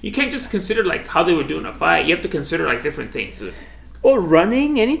that you can't just consider like how they would do in a fight. You have to consider like different things, dude. Or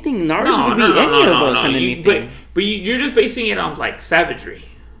running, anything. Naras would be any of us in anything. But you're just basing it on like savagery,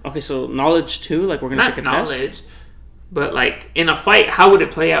 Okay, so knowledge too. Like we're gonna not take a knowledge. test. But like in a fight, how would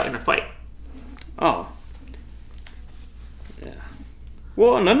it play out in a fight? Oh. Yeah.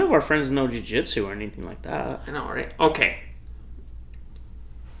 Well, none of our friends know jiu-jitsu or anything like that. I know, right? Okay.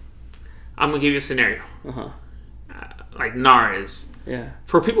 I'm gonna give you a scenario. Uh-huh. Like Naras. Yeah.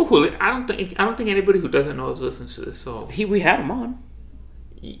 For people who I don't think anybody who doesn't know us listens to this. So We had him on.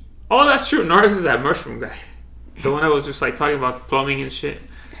 oh, that's true. Naras is that mushroom guy, the one that was just like talking about plumbing and shit.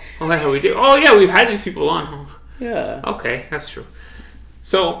 Oh, that's how we did. Oh yeah, we've had these people on. Huh? Yeah. Okay, that's true.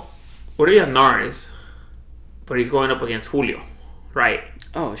 So, what do you have Naras? But he's going up against Julio, right?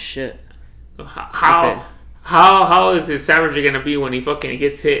 Oh shit. How is his savagery gonna be when he fucking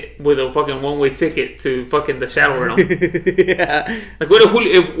gets hit with a fucking one-way ticket to fucking the Shadow Realm? Yeah. Like what if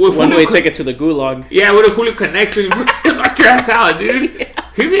Julio? If One Julio way ticket to the gulag. Yeah, what if Julio connects and knock your ass out, dude?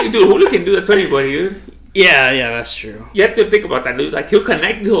 Julio can do that to anybody, dude. Yeah, that's true. You have to think about that, dude. Like he'll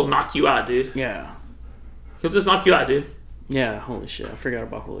connect, he'll knock you out, dude. Yeah. He'll just knock you out, dude. Yeah, holy shit. I forgot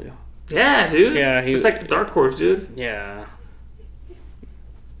about Julio. Yeah, dude. Yeah, he's like the dark horse, dude. Yeah.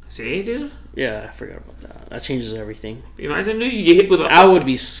 See, dude. Yeah, I forgot about that. That changes everything. Imagine, dude, you get hit with a. I would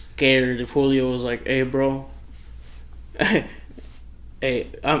be scared if Julio was like, "Hey, bro. Hey,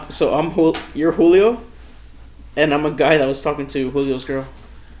 you're Julio, and I'm a guy that was talking to Julio's girl."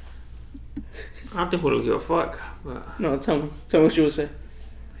 I don't think Julio give a fuck. But No, tell me what you would say.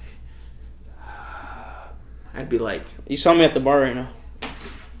 I'd be like, You saw me at the bar right now.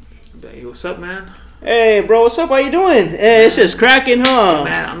 "Hey, what's up, man? Hey, bro, what's up? How you doing? Hey, it's just cracking, huh?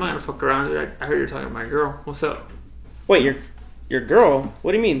 Man, I'm not gonna fuck around, dude. I heard you're talking to my girl. What's up?" Wait, your girl?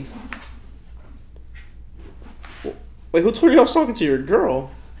 What do you mean? Wait, who told you I was talking to your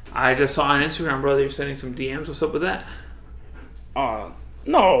girl? I just saw on Instagram, brother. You're sending some DMs. What's up with that?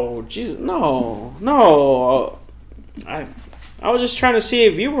 No, Jesus, no. I was just trying to see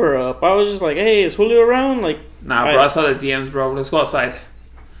if you were up. I was just like, hey, is Julio around? Like, Nah, bro. I saw the DMs, bro. Let's go outside.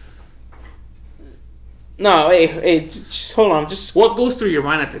 No, hey, just hold on. Just What goes through your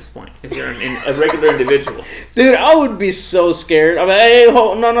mind at this point if you're a regular individual? dude, I would be so scared. I'm like, hey,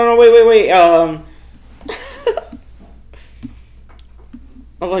 no, wait.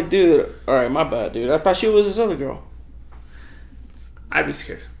 I'm like, dude, all right, my bad, dude. I thought she was this other girl. I'd be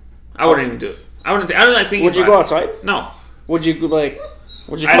scared. I wouldn't even do it. I don't like thinking. Would you go outside? No. Would you call I'd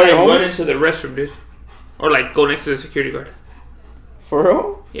your like run homies? into the restroom, dude, or like go next to the security guard. For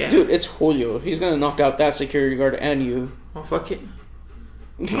real? Yeah. Dude, it's Julio. He's gonna knock out that security guard and you. Oh fuck it.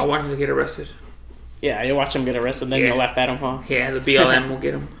 I want him to get arrested. Yeah, you watch him get arrested, then Yeah. you'll laugh at him, huh? Yeah, the BLM will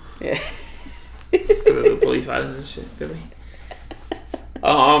get him. Yeah. Because of the police violence and shit. Feel me?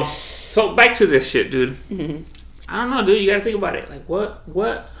 So back to this shit, dude. Mm-hmm. I don't know, dude. You gotta think about it. Like,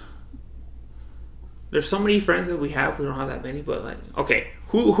 what? There's so many friends that we have. We don't have that many, but like, okay,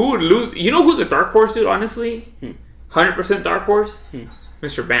 who would lose? You know who's a dark horse, dude? Honestly, 100% dark horse.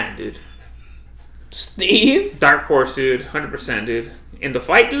 Mr. Band, dude. Steve? Dark horse, dude. 100%, dude. In the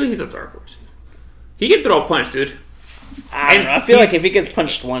fight, dude, he's a dark horse. He can throw a punch, dude. I don't know. I feel like if he gets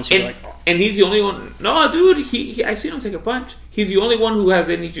punched once, he's like, And he's the only one. No, dude. He I've seen him take a punch. He's the only one who has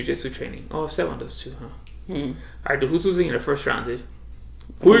any jiu-jitsu training. Oh, Esteban does too, huh? All right, dude. Who's losing in the first round, dude?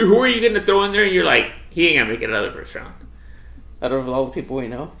 Who are you gonna throw in there? And you're like, he ain't gonna make it out of the first round. out of all the people we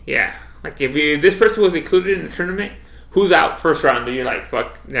know. Yeah, like if this person was included in the tournament, who's out first round? Dude, you're like,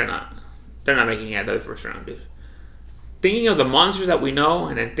 fuck, they're not making it out of the first round, dude. thinking of the monsters that we know,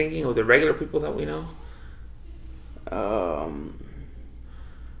 and then thinking of the regular people that we know.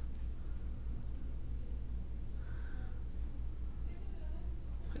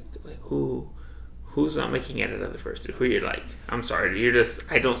 Like who's not making it out of the first? Who you're like, I'm sorry,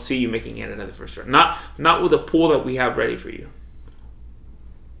 I don't see you making it out of the first round. Not with the pool that we have ready for you.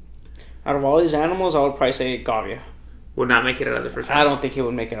 Out of all these animals, I would probably say Gavia. Would not make it out of the first round. I don't think he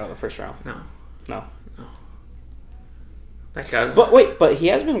would make it out of the first round. No. That guy. But he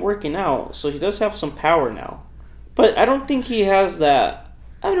has been working out, so he does have some power now. But I don't think he has that.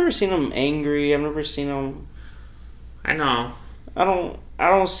 I've never seen him angry. I've never seen him. I know. I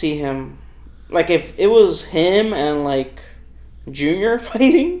don't see him. Like, if it was him and, like, Junior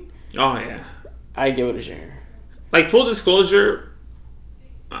fighting. Oh, yeah. I'd give it to Junior. Like, full disclosure,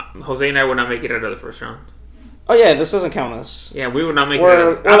 Jose and I would not make it out of the first round. Oh, yeah, this doesn't count us. Yeah, we would not make it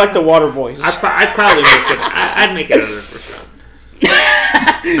We're like the Water Boys. I'd probably make it. I'd make it out of the first round.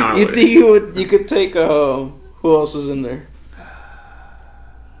 No, I You wouldn't. think you could take, who else is in there?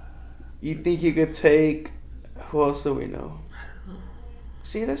 You think you could take, who else do we know?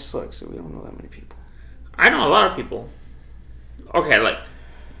 See, that sucks that we don't know that many people. I know a lot of people. Okay, like,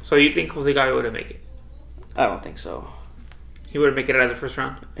 so you think Jose Gavia wouldn't make it? I don't think so. He wouldn't make it out of the first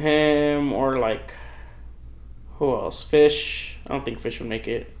round? Him or, like, who else? Fish. I don't think Fish would make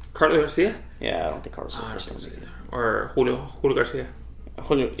it. Carlos Garcia? Yeah, I don't think Carlos I don't would think so make it. either. Or Julio Garcia?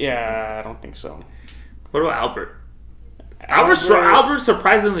 Julio, yeah, I don't think so. What about Albert? Albert's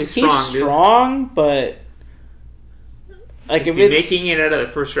surprisingly strong, He's dude. strong, but like, Is if he it's making it out of the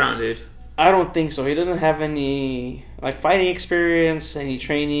first round, dude? I don't think so. He doesn't have any, like, fighting experience, any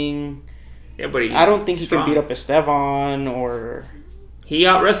training. Yeah, but I don't think he can beat up Esteban or. He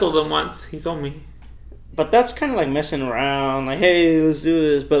out wrestled him once. He told me. But that's kind of like messing around. Like, hey, let's do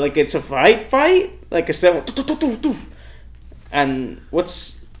this. But, like, it's a fight. Like, Esteban. And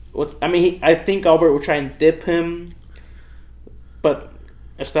what's I mean, I think Albert will try and dip him. But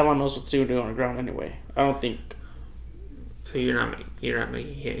Esteban knows what to do on the ground anyway. I don't think. So you're not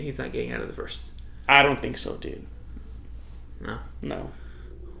making him. He's not getting out of the first. I don't think so, dude. No.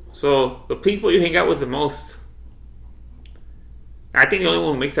 So the people you hang out with the most, I think the only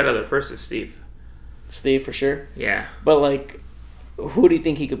one who makes that out of the first is Steve. Steve, for sure. Yeah. But, like, who do you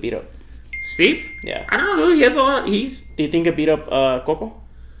think he could beat up? Steve? Yeah. I don't know, dude. He has a lot. Do you think he could beat up Coco?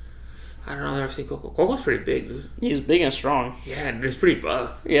 I don't know. I've never seen Coco. Coco's pretty big, dude. He's big and strong. Yeah, and he's pretty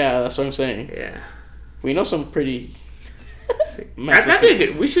buff. Yeah, that's what I'm saying. Yeah. We know some pretty. That'd be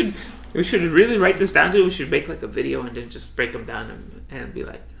good. We should really write this down, dude. We should make like a video and then just break them down and be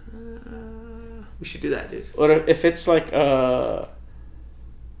like, we should do that, dude. What if it's like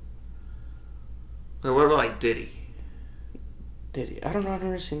Like, what about like Diddy? Diddy? I don't know. I've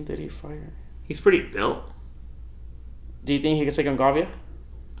never seen Diddy fight. He's pretty built. Do you think he could take on Gavia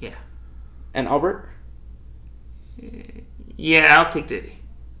Yeah. and Albert? Yeah, I'll take Diddy.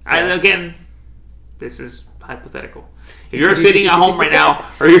 Again, this is hypothetical. If you're sitting at home right now,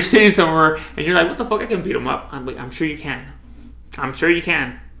 or you're sitting somewhere, and you're like, "What the fuck? I can beat him up." I'm like, "I'm sure you can. I'm sure you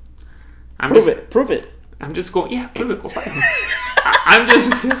can." Prove it. I'm just going. Yeah, prove it. Go fight him.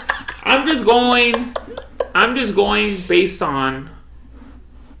 I'm just going based on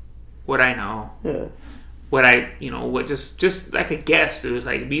what I know. Yeah. What just like a guess, dude.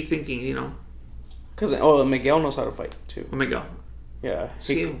 Like me thinking, Because Miguel knows how to fight too. Let me go. Yeah.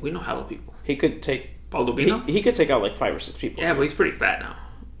 See, we know hella people. He could take. Baldovino? He could take out like 5 or 6 people. Yeah, but he's pretty fat now.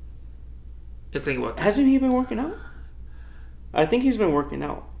 Good thing about that. Hasn't he been working out? I think he's been working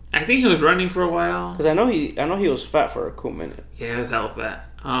out. I think he was running for a while. Because I know he was fat for a cool minute. Yeah, he was hella fat.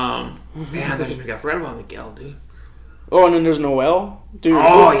 Man, I forgot about Miguel, dude. Oh, and then there's Noel. Dude.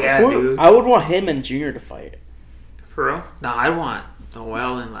 Oh, yeah, dude. I would want him and Junior to fight. For real? No, I want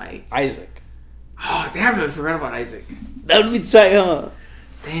Noel and like Isaac. Oh, damn it, I forgot about Isaac. That would be tight, huh?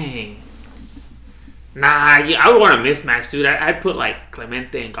 Dang. Nah, I would want a mismatch, dude. I'd put like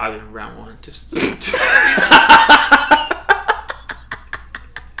Clemente and Gavia in round 1. Just.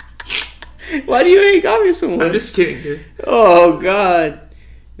 Why do you hate Gavia so much? I'm just kidding, dude. Oh God.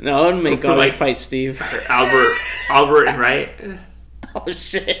 No, I wouldn't make Gavia like- fight Steve. Albert and Wright. Oh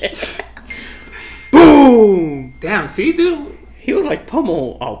shit. Boom! Damn, see, dude. He would like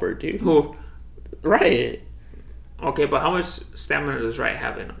pummel Albert, dude. Who? Right. Okay, but how much stamina does Wright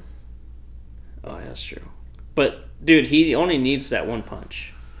have in him? Oh, yeah, that's true. But dude, he only needs that one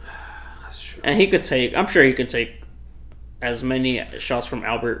punch. That's true. And he could take. I'm sure he could take as many shots from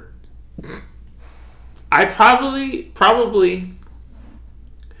Albert. I probably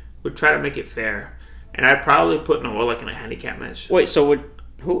would try to make it fair, and I'd probably put Noel like in a handicap match. Wait, so would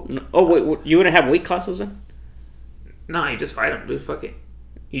who? Oh wait, you wouldn't have weight classes then? No, you just fight them, dude. Fuck it.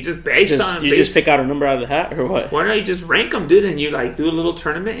 You just based on. You just pick out a number out of the hat, or what? Why don't you just rank them, dude? And you like do a little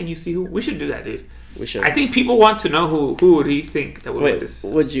tournament, and you see who. We should do that, dude. We should. I think people want to know who would he think that would win this.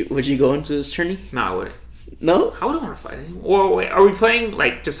 Would you go into this tourney? No, I wouldn't. No. I wouldn't want to fight anyone. Or wait, are we playing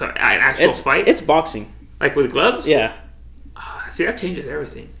like just an actual fight? It's boxing. Like with gloves? Yeah. See, that changes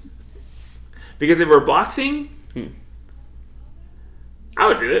everything. Because if we're boxing, I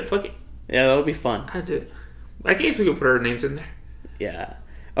would do it. Fuck it. Yeah, that would be fun. I'd do it. I guess we could put our names in there. Yeah.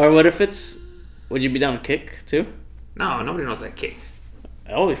 Or what if it's... Would you be down to kick, too? No, nobody knows that kick.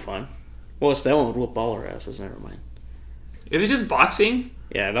 That would be fun. Well, Esteban would whoop all our asses. Never mind. If it's just boxing,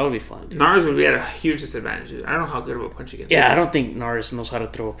 yeah, that would be fun. Nars would be at a huge disadvantage, dude. I don't know how good of a punch he can Yeah, I don't think Nars knows how to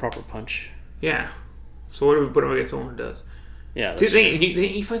throw a proper punch. Yeah. So what if we put him against someone who does? Yeah, dude,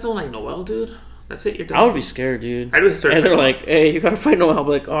 you fight someone like Noel, dude? That's it, you're done. I would be scared, dude. I'd be scared. And they're like, hey, you gotta fight Noel. I'll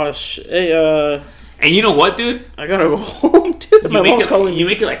be like, oh, hey, and you know what, dude? I gotta go home, dude. My mom's calling me. You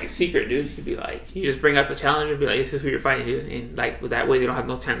make it like a secret, dude. You'd be like, you just bring out the challenger and be like, this is who you're fighting, dude. And like, with that way, they don't have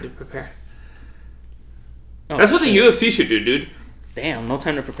no time to prepare. Oh, that's what the UFC should do, dude. Damn, no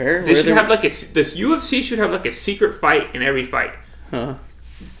time to prepare? They should have like this UFC should have like a secret fight in every fight. Huh.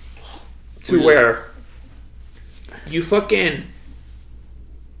 To where you fucking...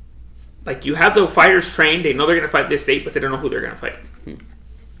 Like, you have the fighters trained. They know they're going to fight this date, but they don't know who they're going to fight.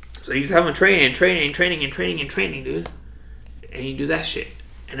 So you just have them training, dude. And you do that shit.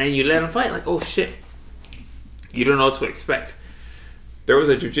 And then you let them fight. Like, oh, shit. You don't know what to expect. There was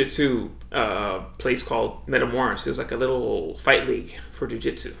a jiu-jitsu place called Metamoris. It was like a little fight league for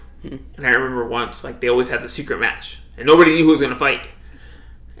jiu-jitsu. And I remember once, like, they always had the secret match. And nobody knew who was going to fight.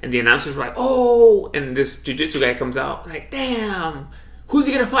 And the announcers were like, oh! And this jiu-jitsu guy comes out, like, damn! Who's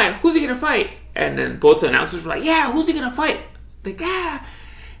he gonna fight? Who's he gonna fight? And then both the announcers were like, yeah, who's he gonna fight? Like, yeah.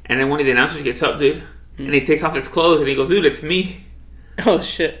 And then one of the announcers gets up, dude, and he takes off his clothes and he goes, dude, it's me. Oh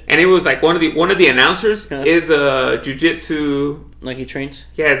shit. And it was like one of the announcers is a jiu-jitsu. Like he trains?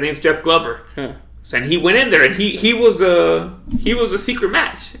 Yeah, his name's Jeff Glover. So, and he went in there and he was a secret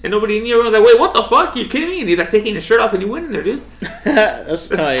match. And nobody knew. Everyone was like, wait, what the fuck? Are you kidding me? And he's like taking his shirt off and he went in there, dude. That's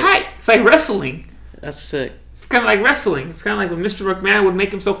tight. It's like wrestling. That's sick. It's kind of like wrestling. It's kind of like when Mr. McMahon would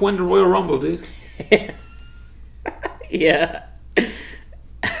make himself win the Royal Rumble, dude. Yeah.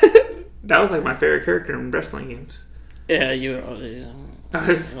 That was like my favorite character in wrestling games. Yeah, you were always a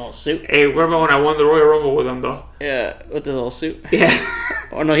little suit. Hey, what about when I won the Royal Rumble with him, though? Yeah, with the little suit. Yeah.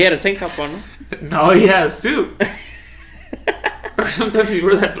 Oh, no, he had a tank top on. No, he had a suit. Or sometimes he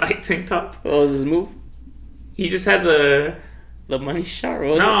wore that black tank top. What was his move? He just had the money shot, or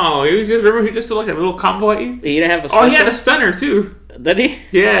was No, he was just, remember, he just did like a little combo at you? He didn't have a special? Oh, he had a stunner, too. Did he?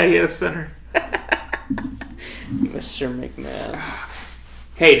 Yeah, he had a stunner. Mr. McMahon.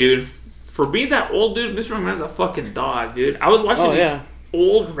 Hey, dude. For being that old, dude, Mr. McMahon's a fucking dog, dude. I was watching these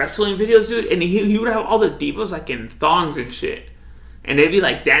old wrestling videos, dude, and he would have all the divas like in thongs and shit. And they'd be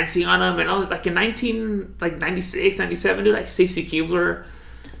like dancing on them and all like in 96, 97, dude, like Stacy Keibler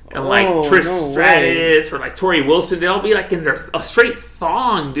and like Trish Stratus or like Tori Wilson, they'd all be like in a straight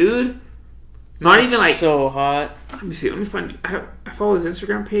thong, dude. Not That's even like so hot. Let me see. Let me find. I follow his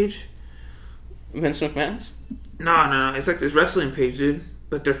Instagram page. Vince McMahon's? No. It's like this wrestling page, dude.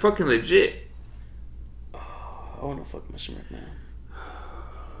 But they're fucking legit. Oh, I want to fuck Mr. McMahon.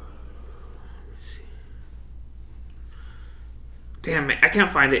 Damn it, I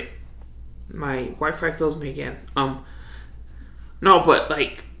can't find it. My Wi-Fi fails me again. No, but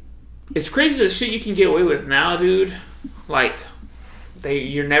like, it's crazy the shit you can get away with now, dude. Like,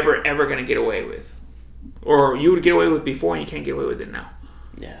 you're never ever gonna get away with, or you would get away with before, and you can't get away with it now.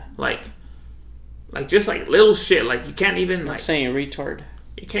 Yeah. Like just like little shit. Like you can't even like saying retard.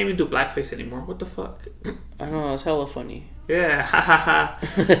 You can't even do blackface anymore. What the fuck? I know, it's hella funny. Yeah, ha ha ha.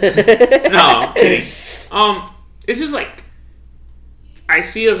 No, I'm kidding. It's just like, I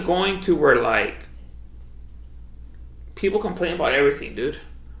see us going to where like people complain about everything, dude.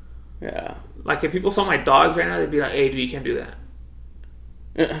 Yeah. Like if people saw my dogs right now, they'd be like, "Hey, dude, you can't do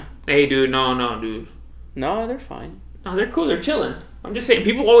that." Hey, dude, no, dude. No, they're fine. No, they're cool. They're chilling. I'm just saying,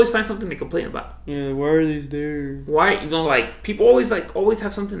 people always find something to complain about. Yeah, why are these there? Why, like people always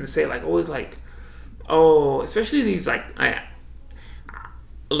have something to say. Like always like, oh, especially these like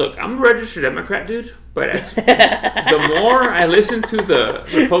look, I'm a registered Democrat, dude. But as the more I listen to the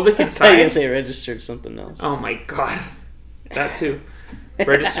Republican side, I was gonna say registered something else. Oh my god, that too.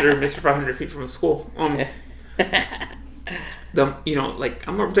 Registered Mr. 500 feet from a school. Like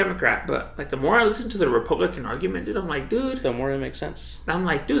I'm a Democrat, but like the more I listen to the Republican argument, dude, I'm like, dude, the more it makes sense. I'm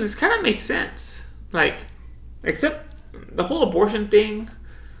like, dude, this kind of makes sense. Like, except the whole abortion thing.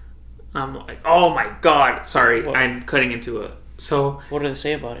 I'm like, oh my god. Sorry, What? I'm cutting into it. So What did they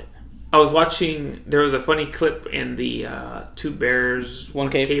say about it? I was watching. There was a funny clip in the Two Bears One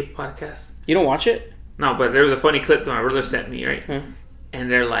Cave? podcast. You don't watch it? No, but there was a funny clip that my brother sent me, right?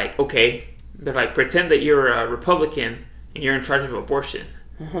 And they're like, okay, they're like, pretend that you're a Republican and you're in charge of abortion.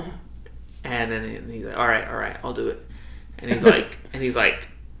 And then he's like, all right, I'll do it. And he's like,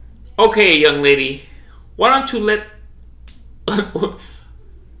 okay, young lady, why don't you let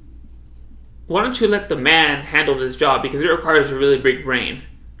the man handle this job, because it requires a really big brain.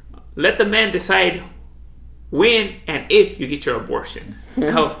 Let the man decide when and if you get your abortion.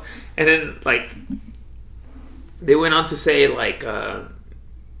 And then like they went on to say like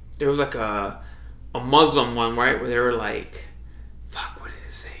there was like a Muslim one, right, where they were like, fuck, what did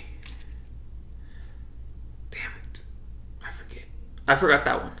it say? Damn it, I forgot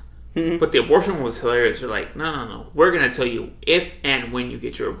that one. But the abortion one was hilarious. They're like, no, we're gonna tell you if and when you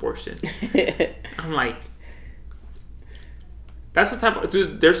get your abortion. I'm like, that's the type of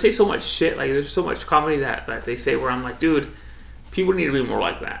dude. They say so much shit. Like, there's so much comedy that they say where I'm like, dude, people need to be more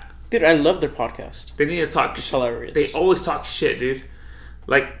like that. Dude, I love their podcast. They need to talk It's shit. hilarious. They always talk shit, dude.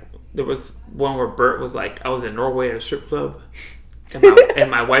 Like, there was one where Bert was like, I was in Norway at a strip club, and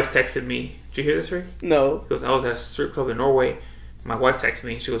my wife texted me. Did you hear this, Rick? No. He goes, I was at a strip club in Norway. My wife texted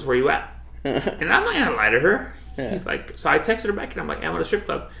me. She goes, where you at? And I'm not gonna lie to her. Yeah. He's like, so I texted her back and I'm like, I'm at a strip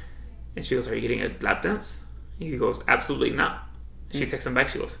club. And she goes, are you getting a lap dance? He goes, absolutely not. She texts him back.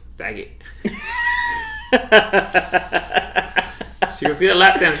 She goes, faggot. She goes, get a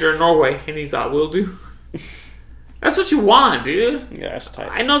lap dance. You're in Norway. And he's like, will do. That's what you want, dude. Yeah, that's tight.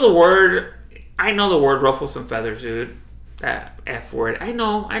 I know the word ruffles some feathers, dude. That F word. I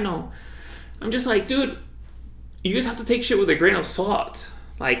know. I'm just like, dude, you just have to take shit with a grain of salt.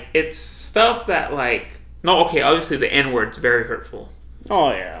 Like, it's stuff that, like, no, okay, obviously the N word's very hurtful. Oh,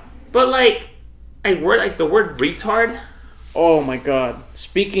 yeah. But, like the word retard. Oh, my God.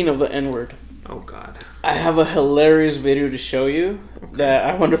 Speaking of the N-word, Oh, God. I have a hilarious video to show you that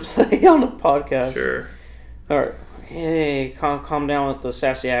I want to play on the podcast. Sure. All right. Hey, calm down with the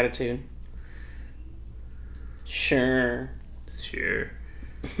sassy attitude. Sure.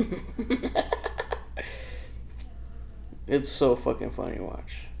 It's so fucking funny to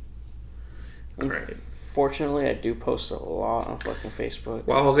watch. Alright. Fortunately, I do post a lot on fucking Facebook.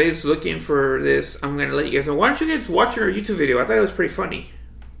 While Jose's looking for this, I'm going to let you guys know. Why don't you guys watch our YouTube video? I thought it was pretty funny.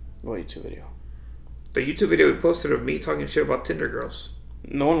 What YouTube video? The YouTube video we posted of me talking shit about Tinder girls.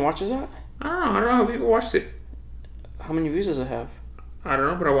 No one watches that? I don't know how people watched it. How many views does it have? I don't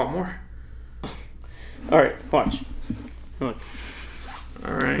know, but I want more. Alright, watch. Look.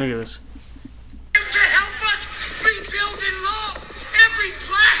 Alright. Look at this. To help us rebuild in love every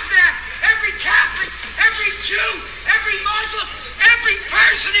black man, every Catholic, every Jew, every Muslim, every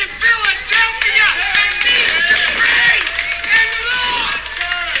person in Philadelphia needs to pray and love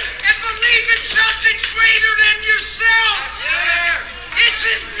and believe in something greater than yourself. This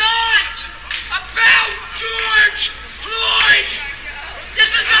is not about George Floyd.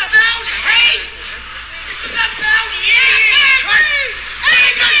 This is about hate. This is about idiots.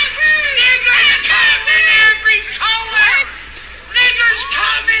 Niggers come in every color. Niggers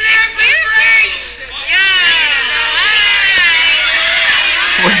come in every race.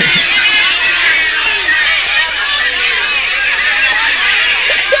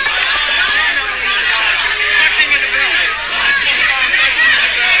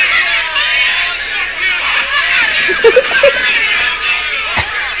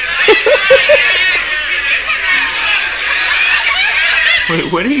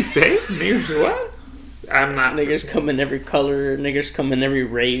 Wait, what did he say? Niggers what? I'm not. Niggers come in every color, niggers come in every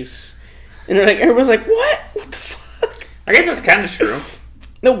race. And they're like, everyone's like, what? What the fuck? I guess that's kind of true.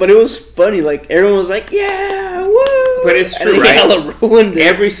 No, but it was funny. Like, everyone was like, yeah, woo. But it's And true, they right? hella ruined it.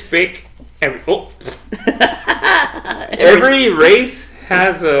 Every race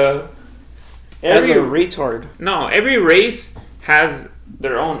has a. As a Every retard. No, every race has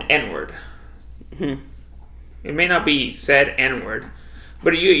their own N-word. Hmm. It may not be said N-word,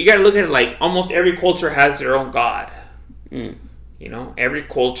 but you got to look at it like almost every culture has their own god. Mm. You know, every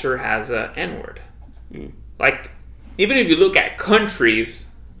culture has a N-word. Mm. Like, even if you look at countries,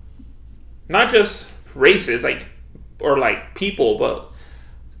 not just races, like, or like people, but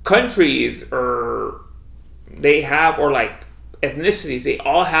countries or they have, or like ethnicities, they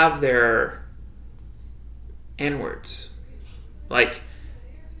all have their N-words. Like,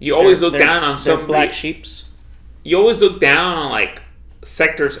 you always look down on some black sheeps. You always look down on like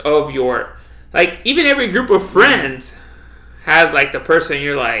sectors of your, like, even every group of friends has like the person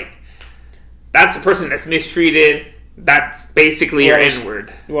you're like, that's the person that's mistreated, that's basically your Yes.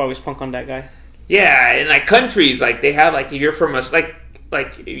 N-word. You always punk on that guy. Yeah, in like countries, like they have like if you're from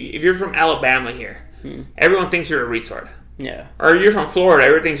if you're from Alabama here, everyone thinks you're a retard. Yeah. Or you're from Florida,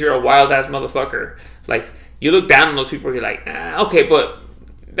 everyone thinks you're a wild ass motherfucker. Like you look down on those people, you're like, okay, but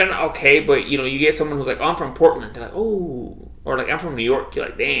they're not okay. But you know, you get someone who's like, oh, I'm from Portland, they're like, oh, or like I'm from New York, you're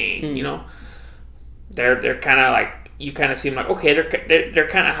like, dang, you know, they're kind of like. You kind of seem like, okay, they're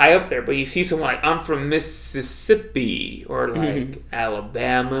kind of high up there, but you see someone like, I'm from Mississippi or like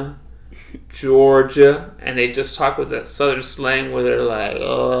Alabama, Georgia, and they just talk with a southern slang where they're like,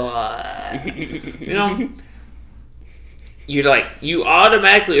 oh, you know, you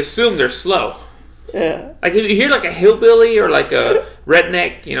automatically assume they're slow. Yeah. Like if you hear like a hillbilly or like a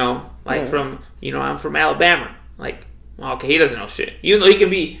redneck, you know, like from, you know, I'm from Alabama, like, well, okay, he doesn't know shit. Even though he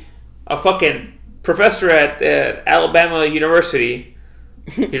can be a fucking professor at Alabama University,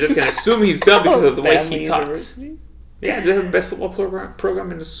 you're just gonna assume he's dumb because of the way he talks. Yeah, they have the best football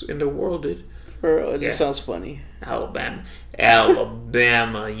program in the world, dude. Bro, it just sounds funny. Alabama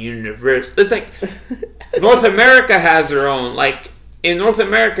University. It's like North America has their own. Like in North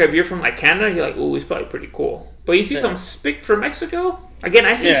America, if you're from like Canada, you're like, ooh, he's probably pretty cool. But you see some spick from Mexico. Again,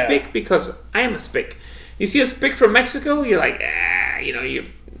 I say spick because I am a spick. You see a spick from Mexico, you're like, you know, you're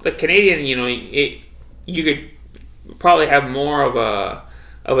the Canadian. You know, you could probably have more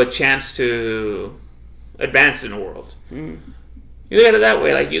of a chance to advance in the world. You look at it that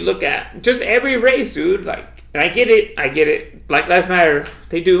way. Like you look at just every race, dude. Like, and I get it. Black lives matter.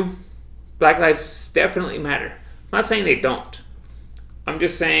 They do. Black lives definitely matter. I'm not saying they don't. I'm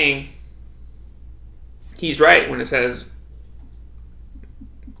just saying he's right when it says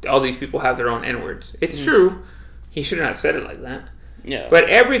all these people have their own N-words. It's true. He shouldn't have said it like that. Yeah. But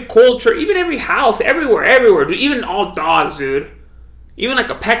every culture, even every house, everywhere, dude, even all dogs, dude. Even like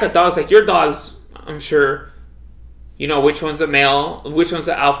a pack of dogs, like your dogs, I'm sure, you know which one's a male, which one's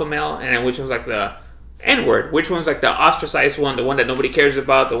the alpha male, and then which one's like the N-word, which one's like the ostracized one, the one that nobody cares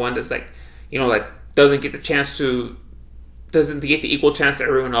about, the one that's like, you know, like doesn't get the equal chance that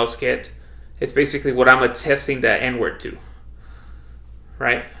everyone else gets. It's basically what I'm attesting the N-word to.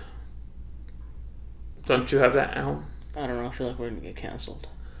 Right? Don't you have that at home? I don't know. I feel like we're gonna get canceled.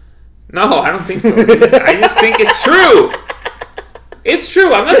 No, I don't think so. I just think it's true. It's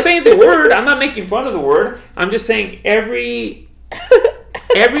true. I'm not saying the word. I'm not making fun of the word. I'm just saying everywhere you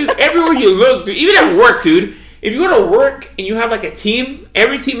look, dude, even at work, dude. If you go to work and you have like a team,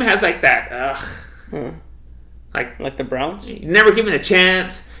 every team has like that. Like the Browns. Never given a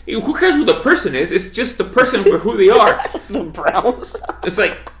chance. Who cares who the person is? It's just the person for who they are. The Browns. It's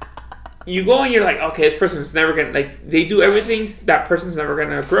like you go and you're like, okay, this person's never gonna like. They do everything. That person's never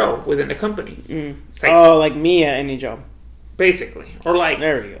gonna grow within the company. It's like, like me at any job. Basically, or like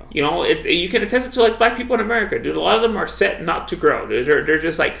There we go. You know, you can attest it to like black people in America, dude. A lot of them are set not to grow. They're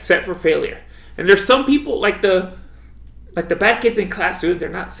just like set for failure. And there's some people like the bad kids in class, dude. They're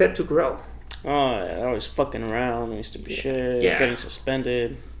not set to grow. Oh, they're always fucking around, doing stupid shit, getting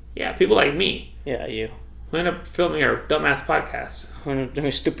suspended. Yeah, people like me. Yeah, you. We end up filming our dumbass podcast.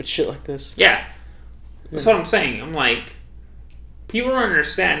 Doing stupid shit like this. Yeah, that's what I'm saying. I'm like, people don't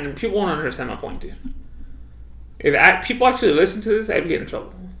understand, and people won't understand my point, dude. If people actually listen to this, I'd get in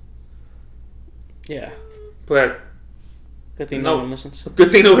trouble. Yeah. But Good thing no one listens.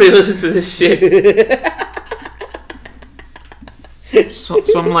 Good thing nobody listens to this shit. so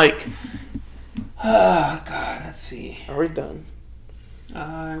I'm like, oh God, let's see. Are we done?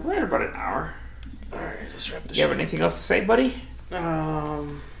 We're at about an hour. Alright, let's wrap this You have shit anything else to say, buddy? up.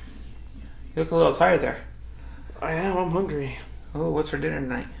 You look a little tired there. I am. I'm hungry. Oh, what's for dinner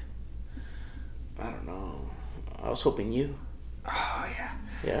tonight? I don't know. I was hoping you. Oh yeah.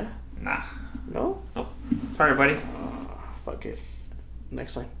 Yeah? Nah. No? Nope. Sorry, buddy. Fuck it.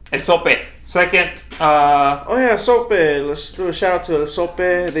 Next time. El Sope. Second. Oh yeah, Sope. Let's do a shout out to El Sope.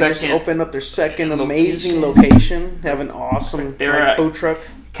 They just Second opened up their second amazing location. They have an awesome They're food truck.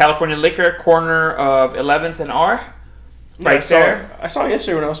 California Liquor, corner of 11th and R. Yeah, There. I saw it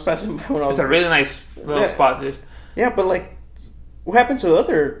yesterday when I was passing. It's a really nice little spot, dude. Yeah, but like, what happened to the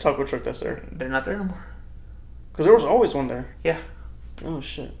other taco truck that's there? They're not there anymore. Because there was always one there. Yeah. Oh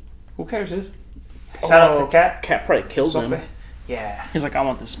shit. Who cares, dude? Shout out to Cat. Cat probably killed Sope. him. Yeah. He's like, I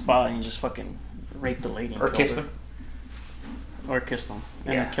want this spot, and he just fucking raped the lady. Or kissed him. Or kissed him.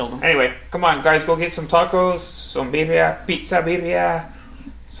 And then killed him. Anyway, come on, guys, go get some tacos, some birria, pizza birria,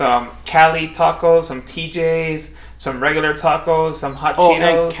 some Cali tacos, some TJs, some regular tacos, some hot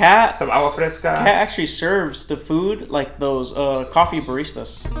Cheetos, and Cat, some agua fresca. Cat actually serves the food like those coffee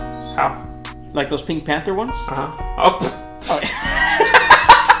baristas. How? Like those Pink Panther ones. Oh.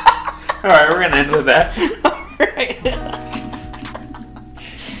 All right, we're gonna end with that. right.